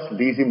something else.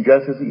 Leaves him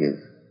just as he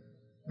is.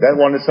 That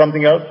one is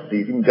something else.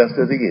 Leaves him just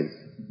as he is.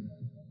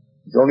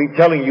 He's only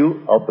telling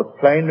you of the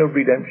plan of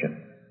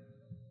redemption.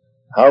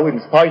 How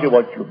in spite of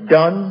what you've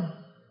done,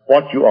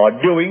 what you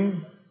are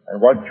doing,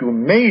 and what you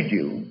may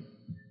do,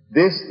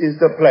 this is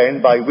the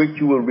plan by which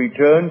you will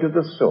return to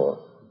the source.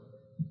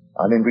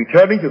 And in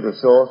returning to the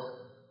source,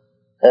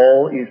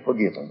 all is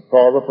forgiven.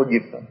 Father,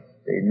 forgive them.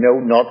 They know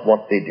not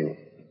what they do.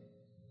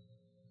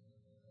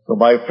 So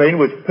my friend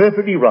was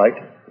perfectly right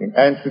in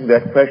answering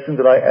that question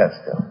that I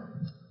asked her.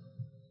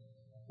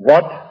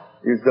 What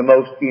is the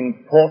most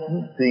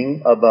important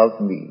thing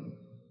about me?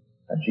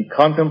 And she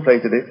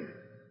contemplated it,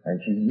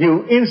 and she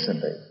knew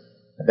instantly.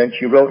 And then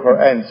she wrote her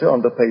answer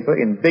on the paper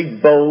in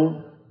big,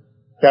 bold,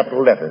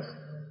 capital letters.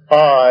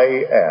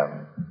 I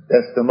am.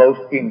 That's the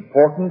most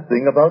important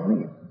thing about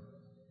me.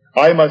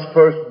 I must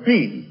first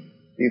be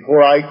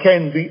before I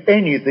can be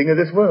anything in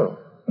this world.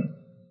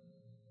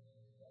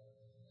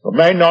 So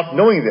man not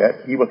knowing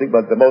that, he will think,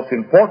 but the most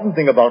important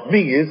thing about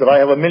me is that I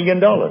have $1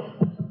 million.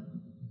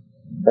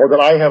 Or that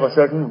I have a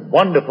certain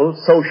wonderful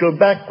social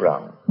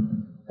background.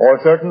 Or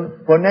a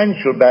certain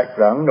financial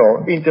background,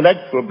 or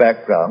intellectual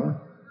background,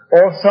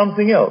 or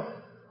something else.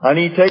 And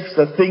he takes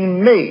the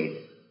thing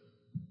made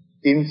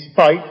in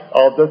spite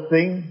of the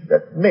thing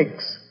that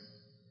makes.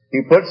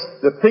 He puts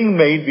the thing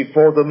made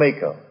before the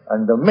maker.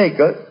 And the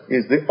maker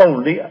is the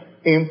only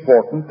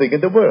important thing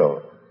in the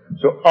world.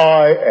 So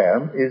I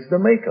am is the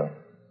maker.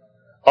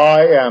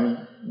 I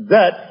am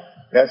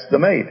that's the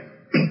made.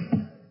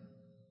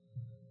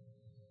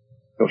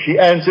 So she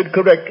answered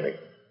correctly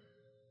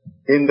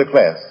in the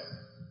class.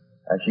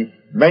 And she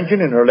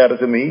mentioned in her letter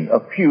to me a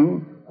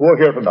few who are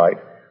here tonight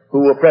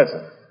who were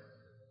present.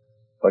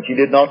 But she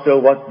did not know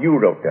what you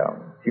wrote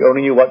down. She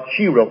only knew what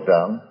she wrote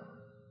down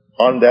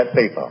on that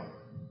paper.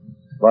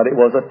 But it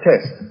was a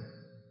test.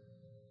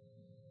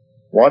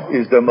 What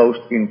is the most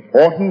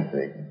important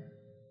thing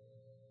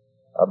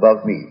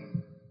about me?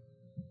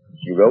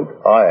 She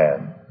wrote, I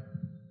am.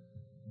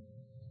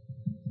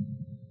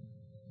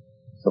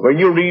 So when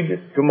you read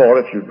it tomorrow,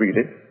 if you read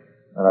it,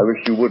 and I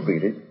wish you would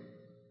read it,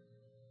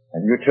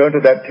 and you turn to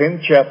that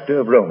 10th chapter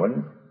of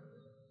Romans,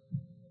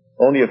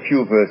 only a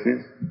few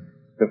verses,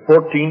 the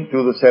 14th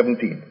to the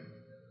 17th,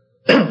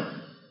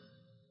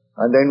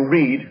 and then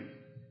read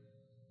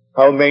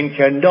how men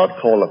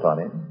cannot call upon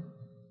him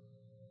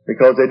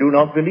because they do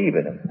not believe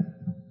in him.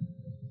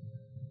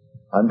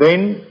 And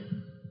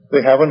then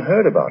they haven't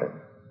heard about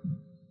him.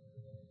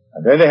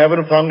 And then they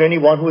haven't found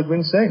anyone who has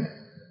been sent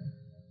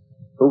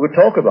who could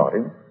talk about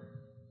him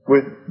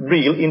with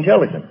real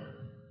intelligence.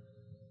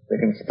 They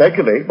can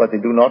speculate, but they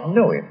do not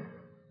know him,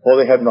 for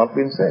they have not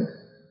been sent.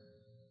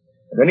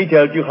 And then he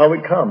tells you how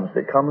it comes.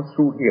 It comes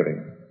through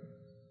hearing.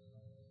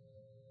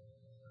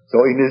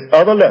 So in his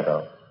other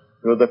letter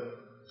to the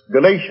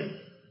Galatians,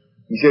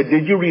 he said,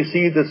 did you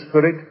receive the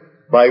Spirit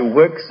by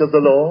works of the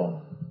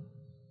law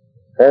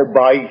or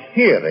by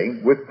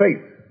hearing with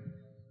faith?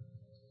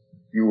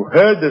 You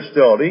heard the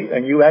story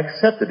and you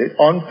accepted it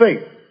on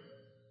faith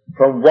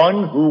from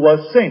one who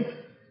was sent.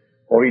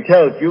 For he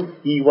tells you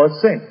he was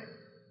sent.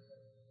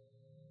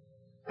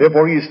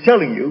 Therefore he is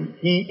telling you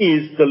he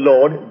is the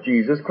Lord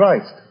Jesus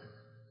Christ.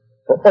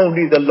 For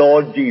only the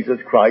Lord Jesus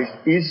Christ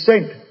is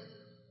sent.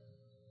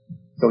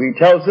 So he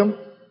tells them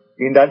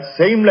in that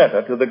same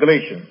letter to the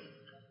Galatians,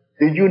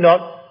 did you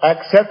not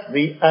accept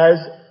me as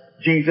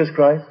Jesus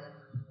Christ?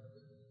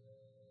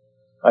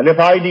 And if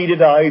I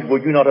needed eyes,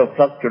 would you not have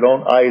plucked your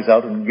own eyes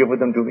out and given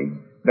them to me?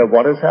 Now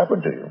what has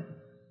happened to you?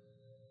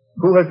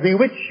 Who has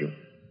bewitched you?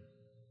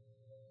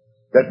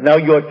 That now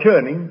you are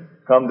turning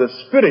from the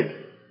Spirit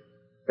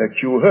that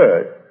you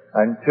heard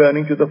and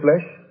turning to the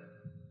flesh?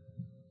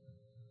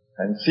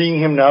 And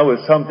seeing him now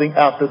as something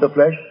after the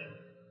flesh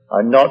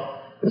and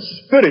not the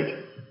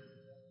Spirit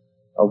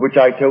of which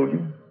I told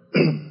you?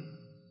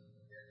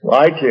 Well,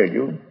 I tell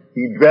you,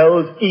 he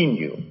dwells in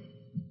you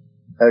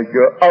as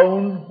your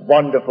own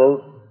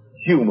wonderful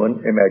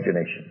human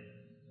imagination.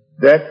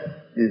 That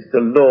is the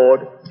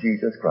Lord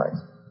Jesus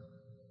Christ.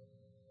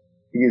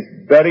 He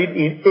is buried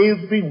in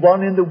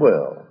everyone in the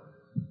world.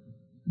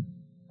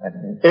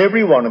 And in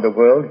everyone in the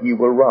world he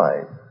will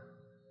rise.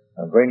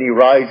 And when he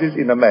rises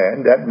in a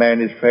man, that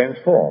man is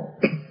transformed.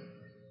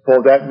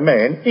 For that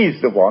man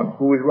is the one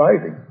who is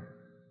rising.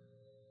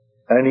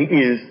 And he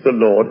is the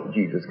Lord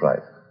Jesus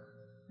Christ.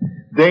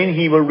 Then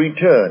he will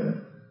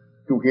return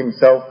to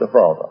himself the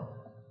Father.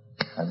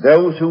 And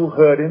those who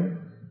heard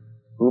him,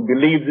 who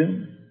believed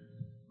him,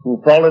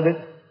 who followed it,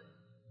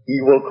 he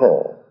will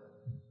call.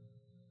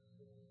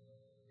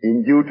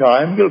 In due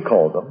time he'll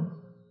call them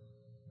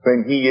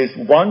when he is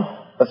once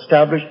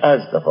established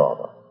as the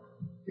Father.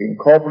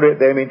 Incorporate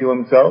them into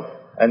himself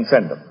and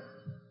send them.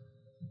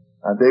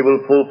 And they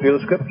will fulfill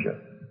Scripture.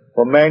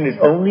 For man is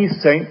only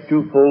sent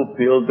to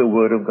fulfill the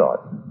Word of God.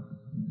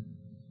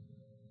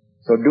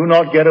 So do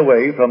not get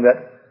away from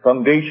that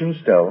foundation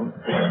stone,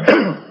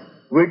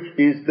 which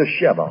is the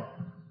Shema.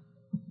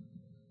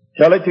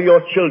 Tell it to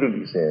your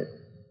children, he said.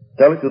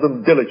 Tell it to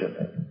them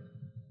diligently.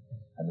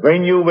 And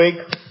when you wake,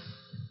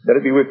 let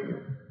it be with you.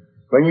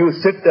 When you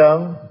sit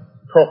down,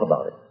 talk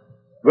about it.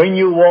 When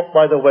you walk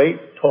by the way,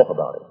 talk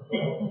about it.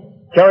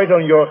 Carry it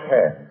on your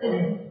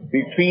hand,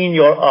 between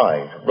your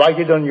eyes, write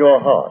it on your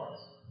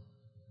hearts,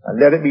 and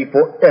let it be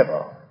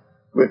forever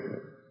with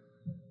you.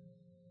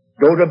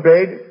 Go to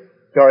bed,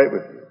 carry it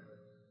with you.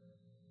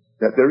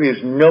 That there is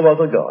no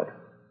other God.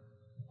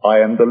 I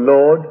am the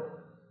Lord,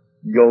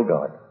 your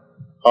God.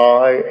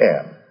 I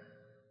am.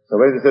 So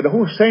when they said,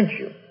 who sent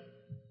you?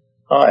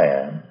 I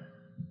am.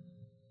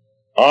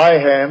 I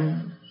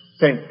am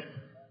sent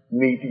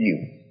me to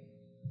you.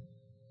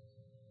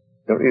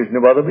 There is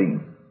no other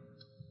being.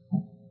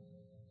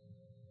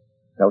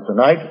 Now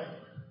tonight,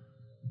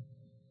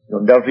 you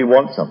undoubtedly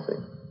want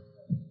something.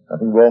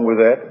 Nothing wrong with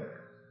that.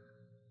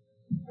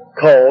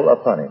 Call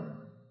upon him,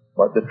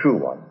 but the true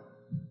one.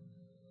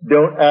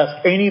 Don't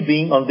ask any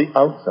being on the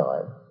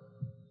outside.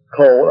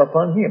 Call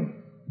upon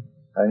him.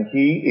 And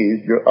he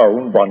is your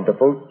own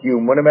wonderful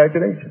human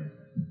imagination.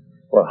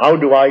 Well, how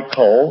do I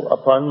call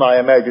upon my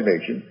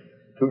imagination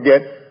to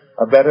get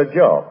a better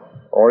job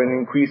or an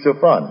increase of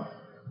funds?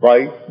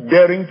 By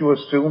daring to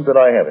assume that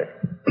I have it.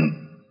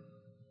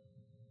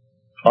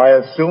 I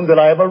assume that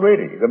I am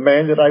already the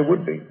man that I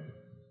would be,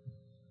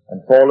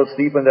 and fall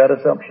asleep in that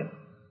assumption.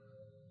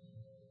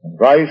 And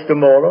rise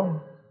tomorrow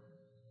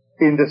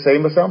in the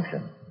same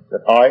assumption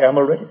that I am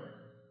already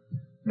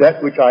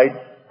that which I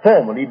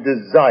formerly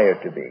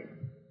desired to be.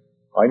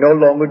 I no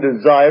longer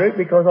desire it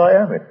because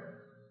I am it.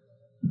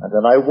 And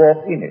then I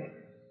walk in it.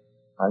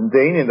 And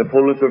then in the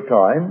fullness of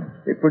time,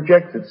 it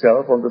projects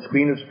itself on the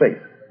screen of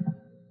space.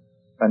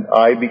 And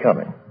I become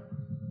it.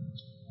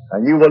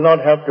 And you will not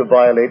have to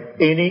violate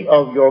any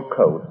of your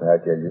codes, I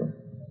tell you.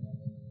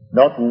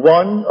 Not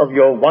one of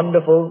your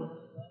wonderful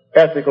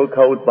ethical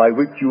codes by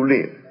which you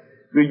live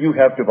will you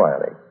have to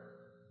violate.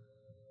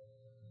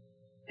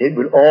 It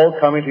will all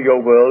come into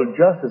your world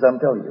just as I'm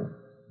telling you.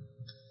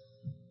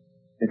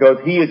 Because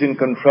he is in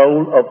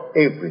control of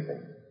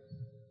everything.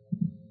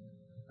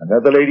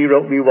 Another lady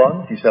wrote me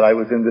once. She said, I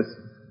was in this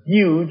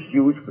huge,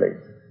 huge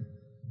place.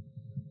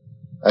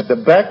 At the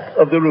back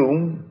of the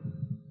room,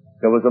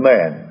 there was a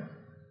man.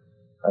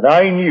 And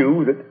I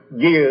knew that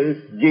years,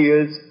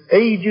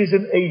 ages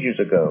and ages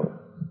ago,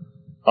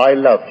 I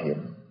loved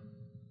him.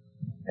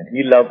 And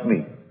he loved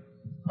me.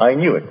 I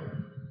knew it.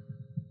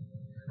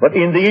 But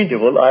in the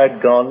interval, I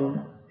had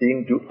gone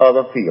into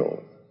other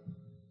fields.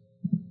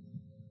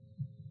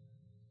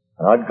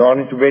 And I'd gone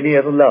into many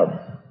other loves.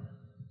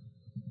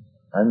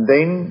 And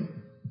then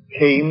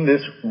came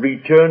this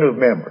return of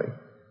memory.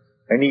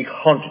 And he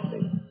haunted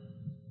me.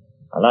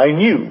 And I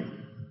knew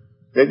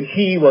that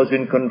he was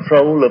in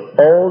control of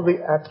all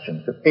the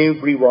actions of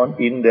everyone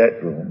in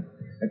that room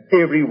and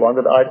everyone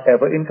that I'd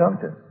ever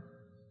encountered.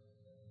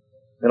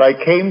 And I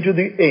came to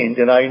the end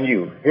and I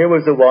knew here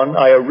was the one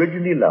I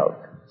originally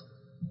loved.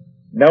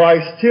 Now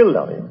I still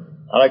love him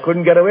and I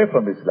couldn't get away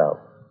from his love.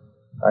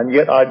 And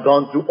yet I'd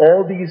gone through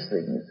all these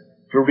things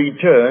to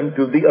return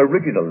to the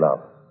original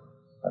love.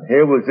 And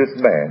here was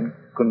this man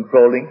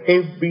controlling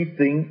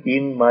everything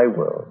in my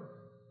world.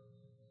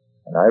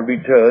 And I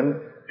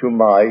returned to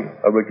my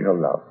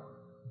original love.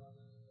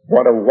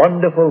 What a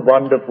wonderful,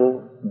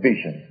 wonderful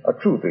vision, a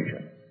true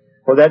vision.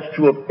 For that's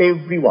true of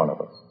every one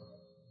of us.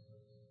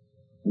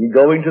 We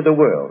go into the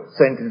world,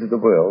 sent into the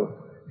world,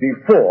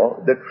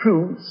 before the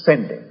true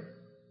sending,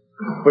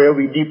 where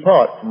we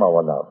depart from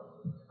our love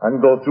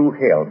and go through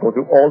hell, go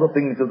through all the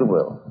things of the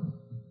world.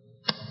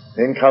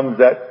 Then comes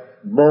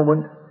that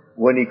moment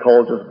when he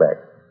calls us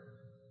back.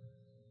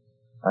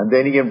 And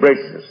then he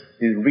embraces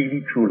his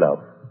really true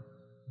love.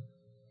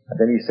 And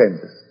then he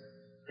sends us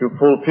to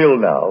fulfill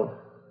now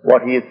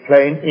what he had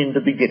planned in the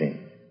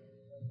beginning.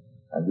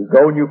 And you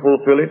go and you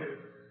fulfill it,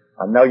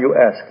 and now you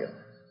ask him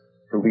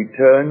to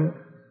return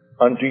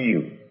unto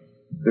you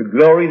the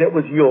glory that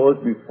was yours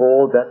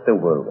before that the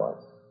world was.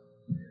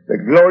 The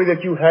glory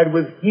that you had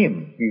with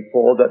him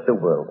before that the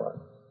world was.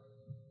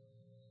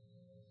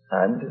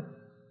 And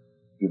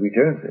he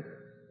returns it,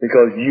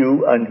 because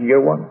you and he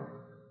are one.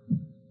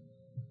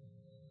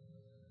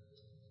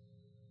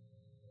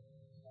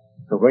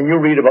 So when you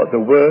read about the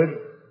Word,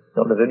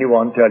 don't let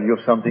anyone tell you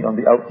something on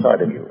the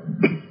outside of you.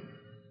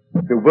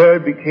 The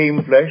Word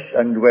became flesh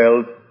and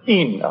dwelt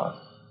in us.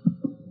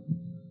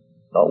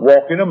 Not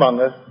walking among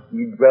us,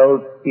 he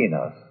dwells in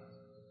us.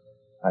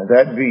 And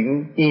that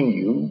being in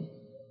you,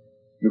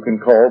 you can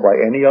call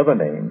by any other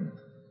name.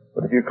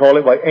 But if you call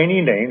it by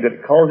any name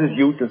that causes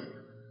you to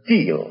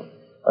feel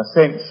a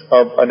sense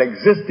of an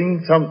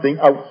existing something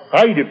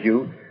outside of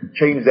you,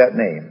 change that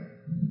name.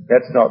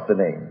 That's not the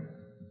name.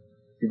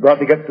 You've got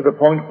to get to the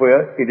point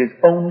where it is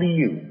only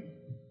you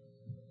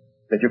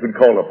that you can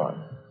call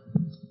upon.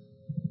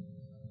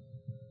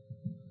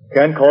 You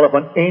can't call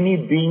upon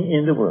any being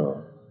in the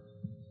world.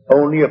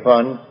 Only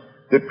upon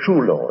the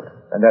true Lord.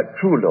 And that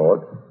true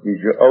Lord is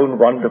your own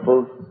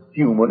wonderful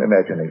human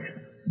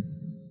imagination.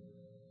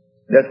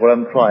 That's what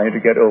I'm trying to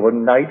get over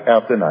night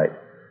after night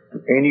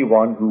to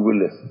anyone who will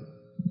listen.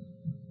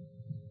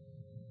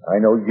 I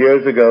know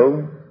years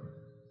ago,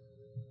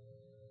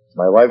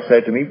 my wife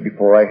said to me,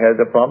 before I had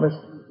the promise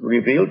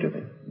revealed to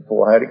me,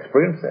 before I had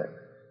experienced that,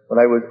 when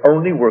I was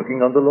only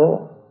working on the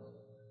law.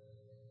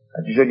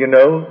 And she said, you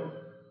know,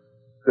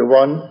 the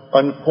one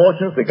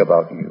unfortunate thing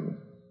about you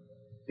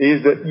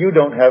is that you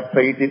don't have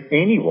faith in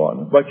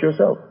anyone but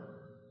yourself.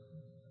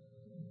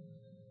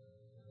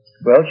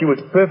 Well, she was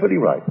perfectly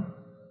right.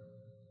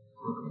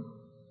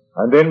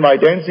 And then my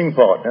dancing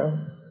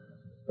partner,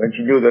 when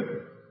she knew that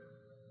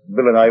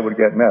Bill and I would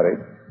get married,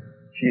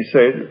 she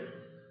said,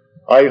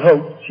 I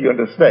hope she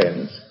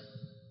understands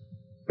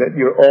that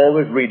you're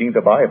always reading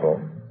the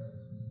Bible.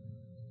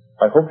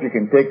 I hope you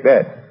can take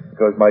that,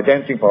 because my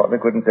dancing partner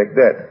couldn't take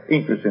that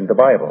interest in the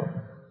Bible.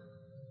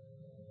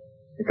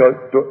 Because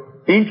to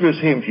interest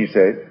him, she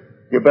said,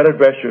 you better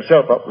dress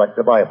yourself up like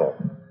the Bible.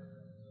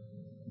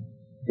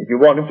 If you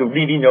want him to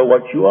really know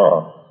what you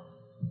are,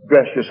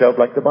 dress yourself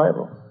like the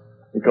Bible,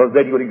 because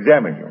then he will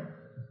examine you.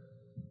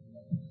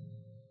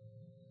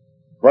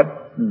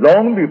 But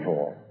long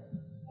before,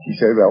 she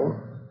said,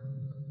 well,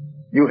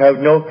 you have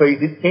no faith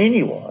in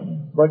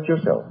anyone but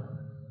yourself.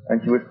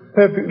 And she was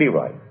perfectly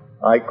right.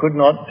 I could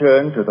not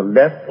turn to the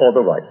left or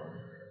the right,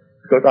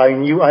 because I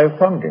knew I had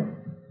found him,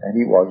 and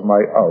he was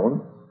my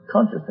own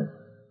consciousness,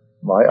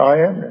 my I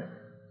amness.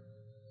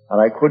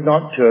 And I could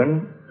not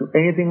turn to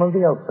anything on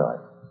the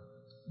outside.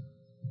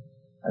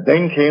 And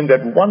then came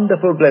that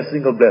wonderful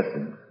blessing of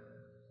blessings,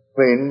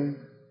 when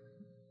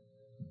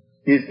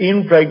his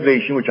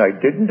impregnation, which I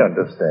didn't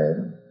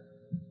understand,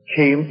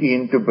 came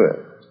into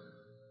birth.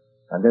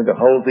 And then the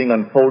whole thing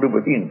unfolded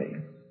within me.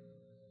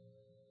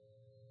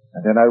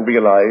 And then I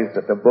realized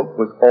that the book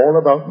was all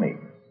about me.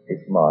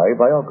 It's my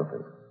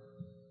biography.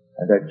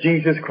 And that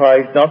Jesus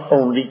Christ not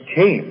only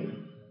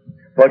came,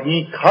 but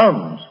he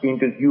comes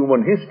into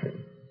human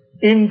history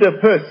in the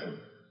person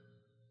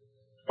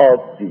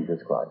of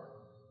Jesus Christ.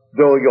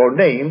 Though your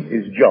name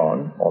is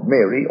John, or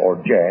Mary,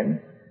 or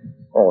Jan,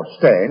 or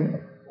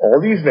Stan,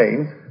 all these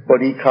names,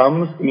 but he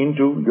comes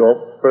into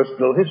your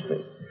personal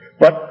history.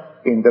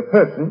 But in the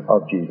person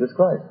of Jesus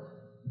Christ.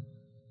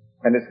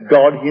 And it's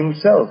God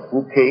himself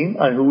who came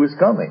and who is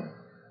coming.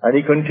 And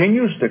he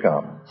continues to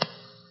come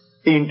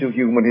into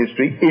human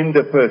history in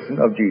the person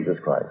of Jesus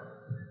Christ.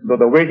 So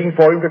they're waiting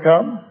for him to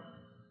come.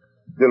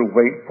 They'll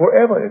wait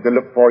forever if they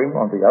look for him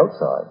on the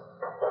outside.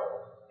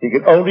 He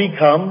can only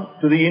come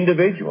to the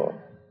individual.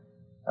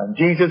 And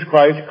Jesus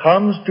Christ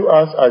comes to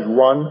us as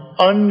one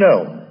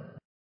unknown.